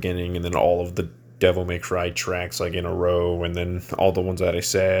right at the beginning, and then all of the Devil May Cry tracks in a row, and then all the ones that I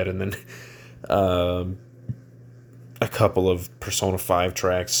said, and then a couple of Persona 5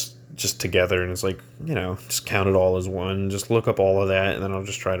 tracks just together, and it's just count it all as one. Just look up all of that, and then I'll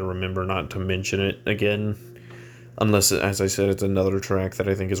just try to remember not to mention it again, unless, as I said, it's another track that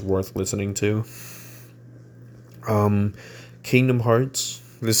I think is worth listening to. Kingdom Hearts.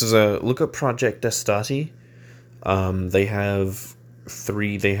 This is look up Project Destati. They have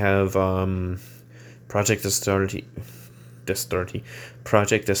 3. They have Project Destati.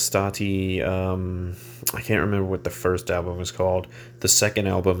 Project Destati. I can't remember what the first album is called. The second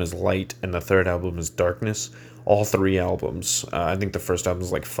album is Light, and the third album is Darkness. All 3 albums. I think the first album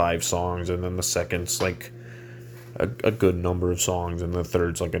is 5 songs, and then the second's a good number of songs, and the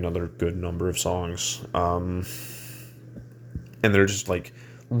third's another good number of songs. And they're just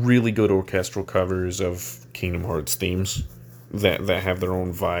really good orchestral covers of Kingdom Hearts themes that have their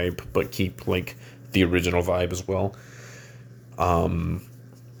own vibe, but keep the original vibe as well.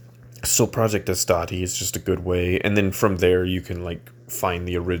 So Project Destati is just a good way, and then from there you can find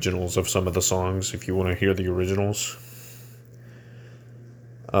the originals of some of the songs if you want to hear the originals.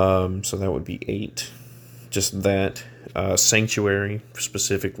 So that would be 8. Just that. Sanctuary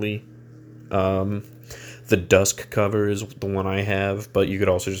specifically. The The Dusk cover is the one I have, but you could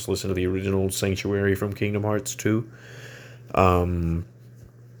also just listen to the original Sanctuary from Kingdom Hearts 2.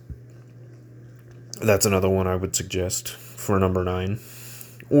 That's another one I would suggest for number 9.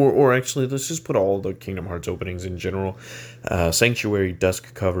 Or actually, let's just put all the Kingdom Hearts openings in general. Sanctuary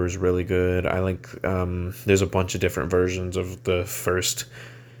Dusk cover is really good. I like, there's a bunch of different versions of the first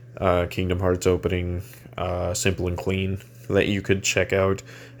Kingdom Hearts opening, Simple and Clean, that you could check out.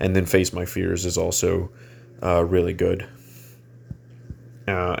 And then Face My Fears is also really good.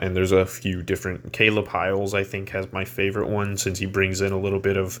 And there's a few different... Caleb Hyles, I think, has my favorite one, since he brings in a little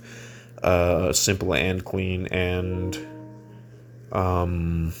bit of Simple and Clean, and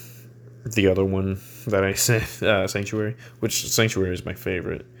the other one that I said, Sanctuary, which Sanctuary is my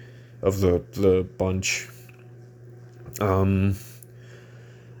favorite of the bunch.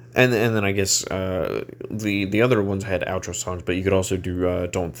 And then I guess the other ones had outro songs, but you could also do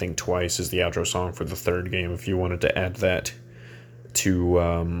Don't Think Twice as the outro song for the third game if you wanted to add that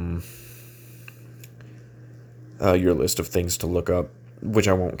to your list of things to look up, which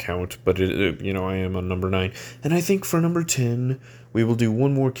I won't count, but I am on number 9. And I think for number 10, we will do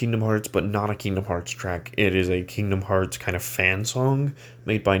one more Kingdom Hearts, but not a Kingdom Hearts track. It is a Kingdom Hearts kind of fan song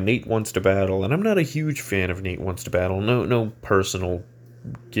made by Nate Wants to Battle, and I'm not a huge fan of Nate Wants to Battle. No personal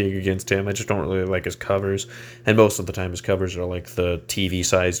gig against him. I just don't really like his covers, and most of the time his covers are like the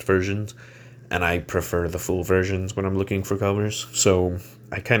TV-sized versions, and I prefer the full versions when I'm looking for covers, so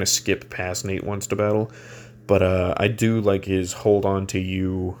I kind of skip past Nate Wants to Battle. But I do like his Hold On To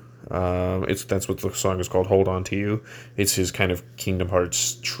You. That's what the song is called, Hold On To You. It's his kind of Kingdom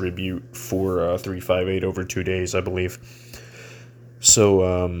Hearts tribute for 358 over 2 days, I believe.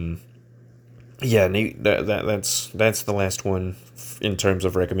 So, yeah, Nate, that's the last one in terms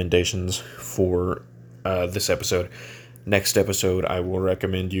of recommendations for this episode. Next episode, I will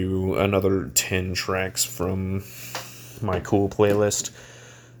recommend you another 10 tracks from my cool playlist.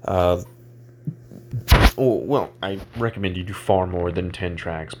 I recommend you do far more than 10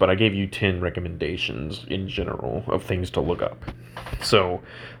 tracks, but I gave you 10 recommendations in general of things to look up. So,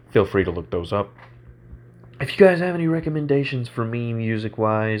 feel free to look those up. If you guys have any recommendations for me,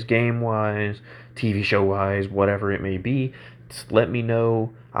 music-wise, game-wise, TV show-wise, whatever it may be, just let me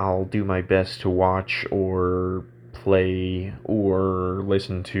know. I'll do my best to watch or play or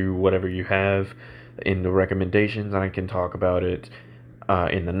listen to whatever you have in the recommendations, and I can talk about it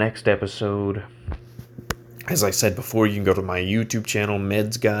in the next episode. As I said before, you can go to my YouTube channel,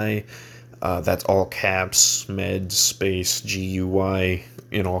 Meds Guy. That's all caps, Meds space GUY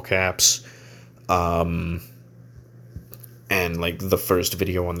in all caps. And like the first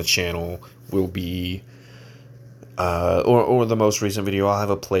video on the channel will be, or the most recent video, I'll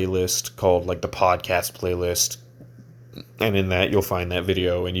have a playlist called like the podcast playlist. And in that, you'll find that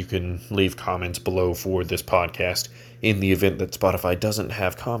video, and you can leave comments below for this podcast in the event that Spotify doesn't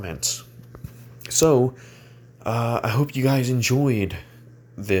have comments. So, I hope you guys enjoyed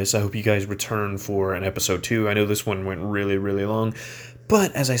this. I hope you guys return for an episode 2. I know this one went really, really long,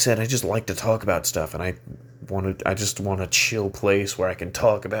 but as I said, I just like to talk about stuff, and I just want a chill place where I can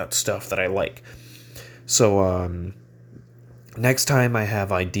talk about stuff that I like. So, next time I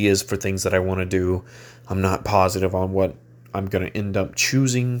have ideas for things that I want to do. I'm not positive on what I'm going to end up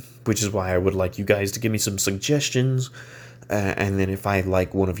choosing, which is why I would like you guys to give me some suggestions. And then if I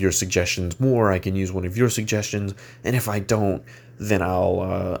like one of your suggestions more, I can use one of your suggestions. And if I don't, then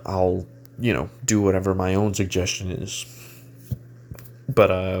I'll do whatever my own suggestion is. But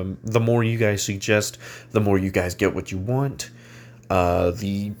the more you guys suggest, the more you guys get what you want.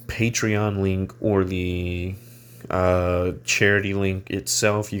 The Patreon link or the charity link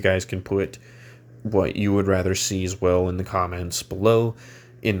itself, you guys can put what you would rather see as well in the comments below.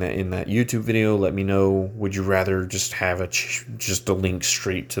 In that YouTube video, let me know, would you rather just have just a link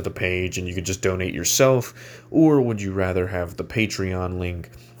straight to the page and you could just donate yourself, or would you rather have the Patreon link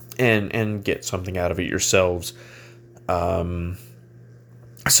and get something out of it yourselves,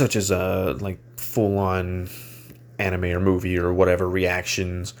 such as like full-on anime or movie or whatever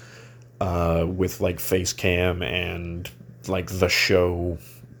reactions with like face cam and like the show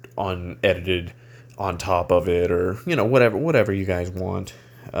unedited on top of it, or whatever you guys want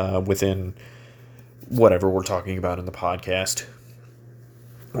within whatever we're talking about in the podcast,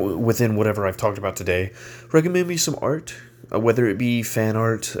 within whatever I've talked about today. Recommend me some art, whether it be fan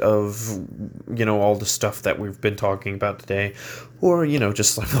art of all the stuff that we've been talking about today, or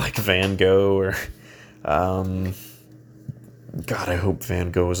just like Van Gogh, or God, I hope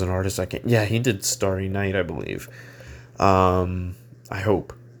Van Gogh is an artist. He did Starry Night, I believe. I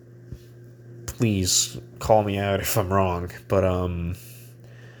hope. Please call me out if I'm wrong, but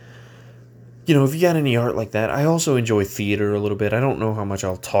If you got any art like that, I also enjoy theater a little bit. I don't know how much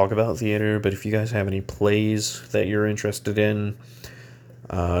I'll talk about theater, but if you guys have any plays that you're interested in,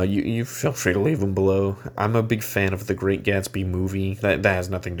 you feel free to leave them below. I'm a big fan of The Great Gatsby movie. That has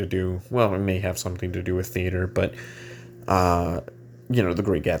nothing to do, well, it may have something to do with theater, but, The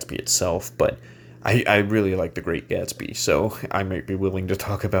Great Gatsby itself, but I really like The Great Gatsby, so I might be willing to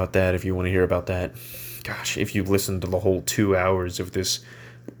talk about that if you want to hear about that. Gosh, if you listened to the whole 2 hours of this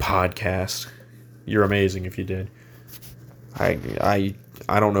podcast, you're amazing if you did. I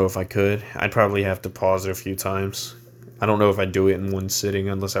don't know if I could. I'd probably have to pause it a few times. I don't know if I'd do it in one sitting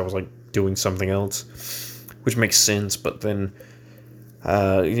unless I was like doing something else, which makes sense. But then,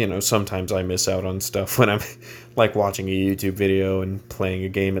 sometimes I miss out on stuff when I'm like watching a YouTube video and playing a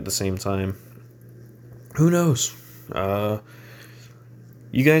game at the same time. Who knows?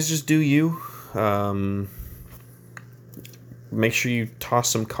 You guys just do you. Make sure you toss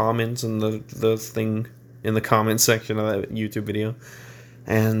some comments in the thing in the comment section of that YouTube video.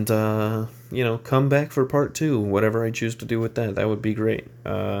 And, come back for part 2, whatever I choose to do with that. That would be great.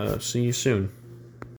 See you soon.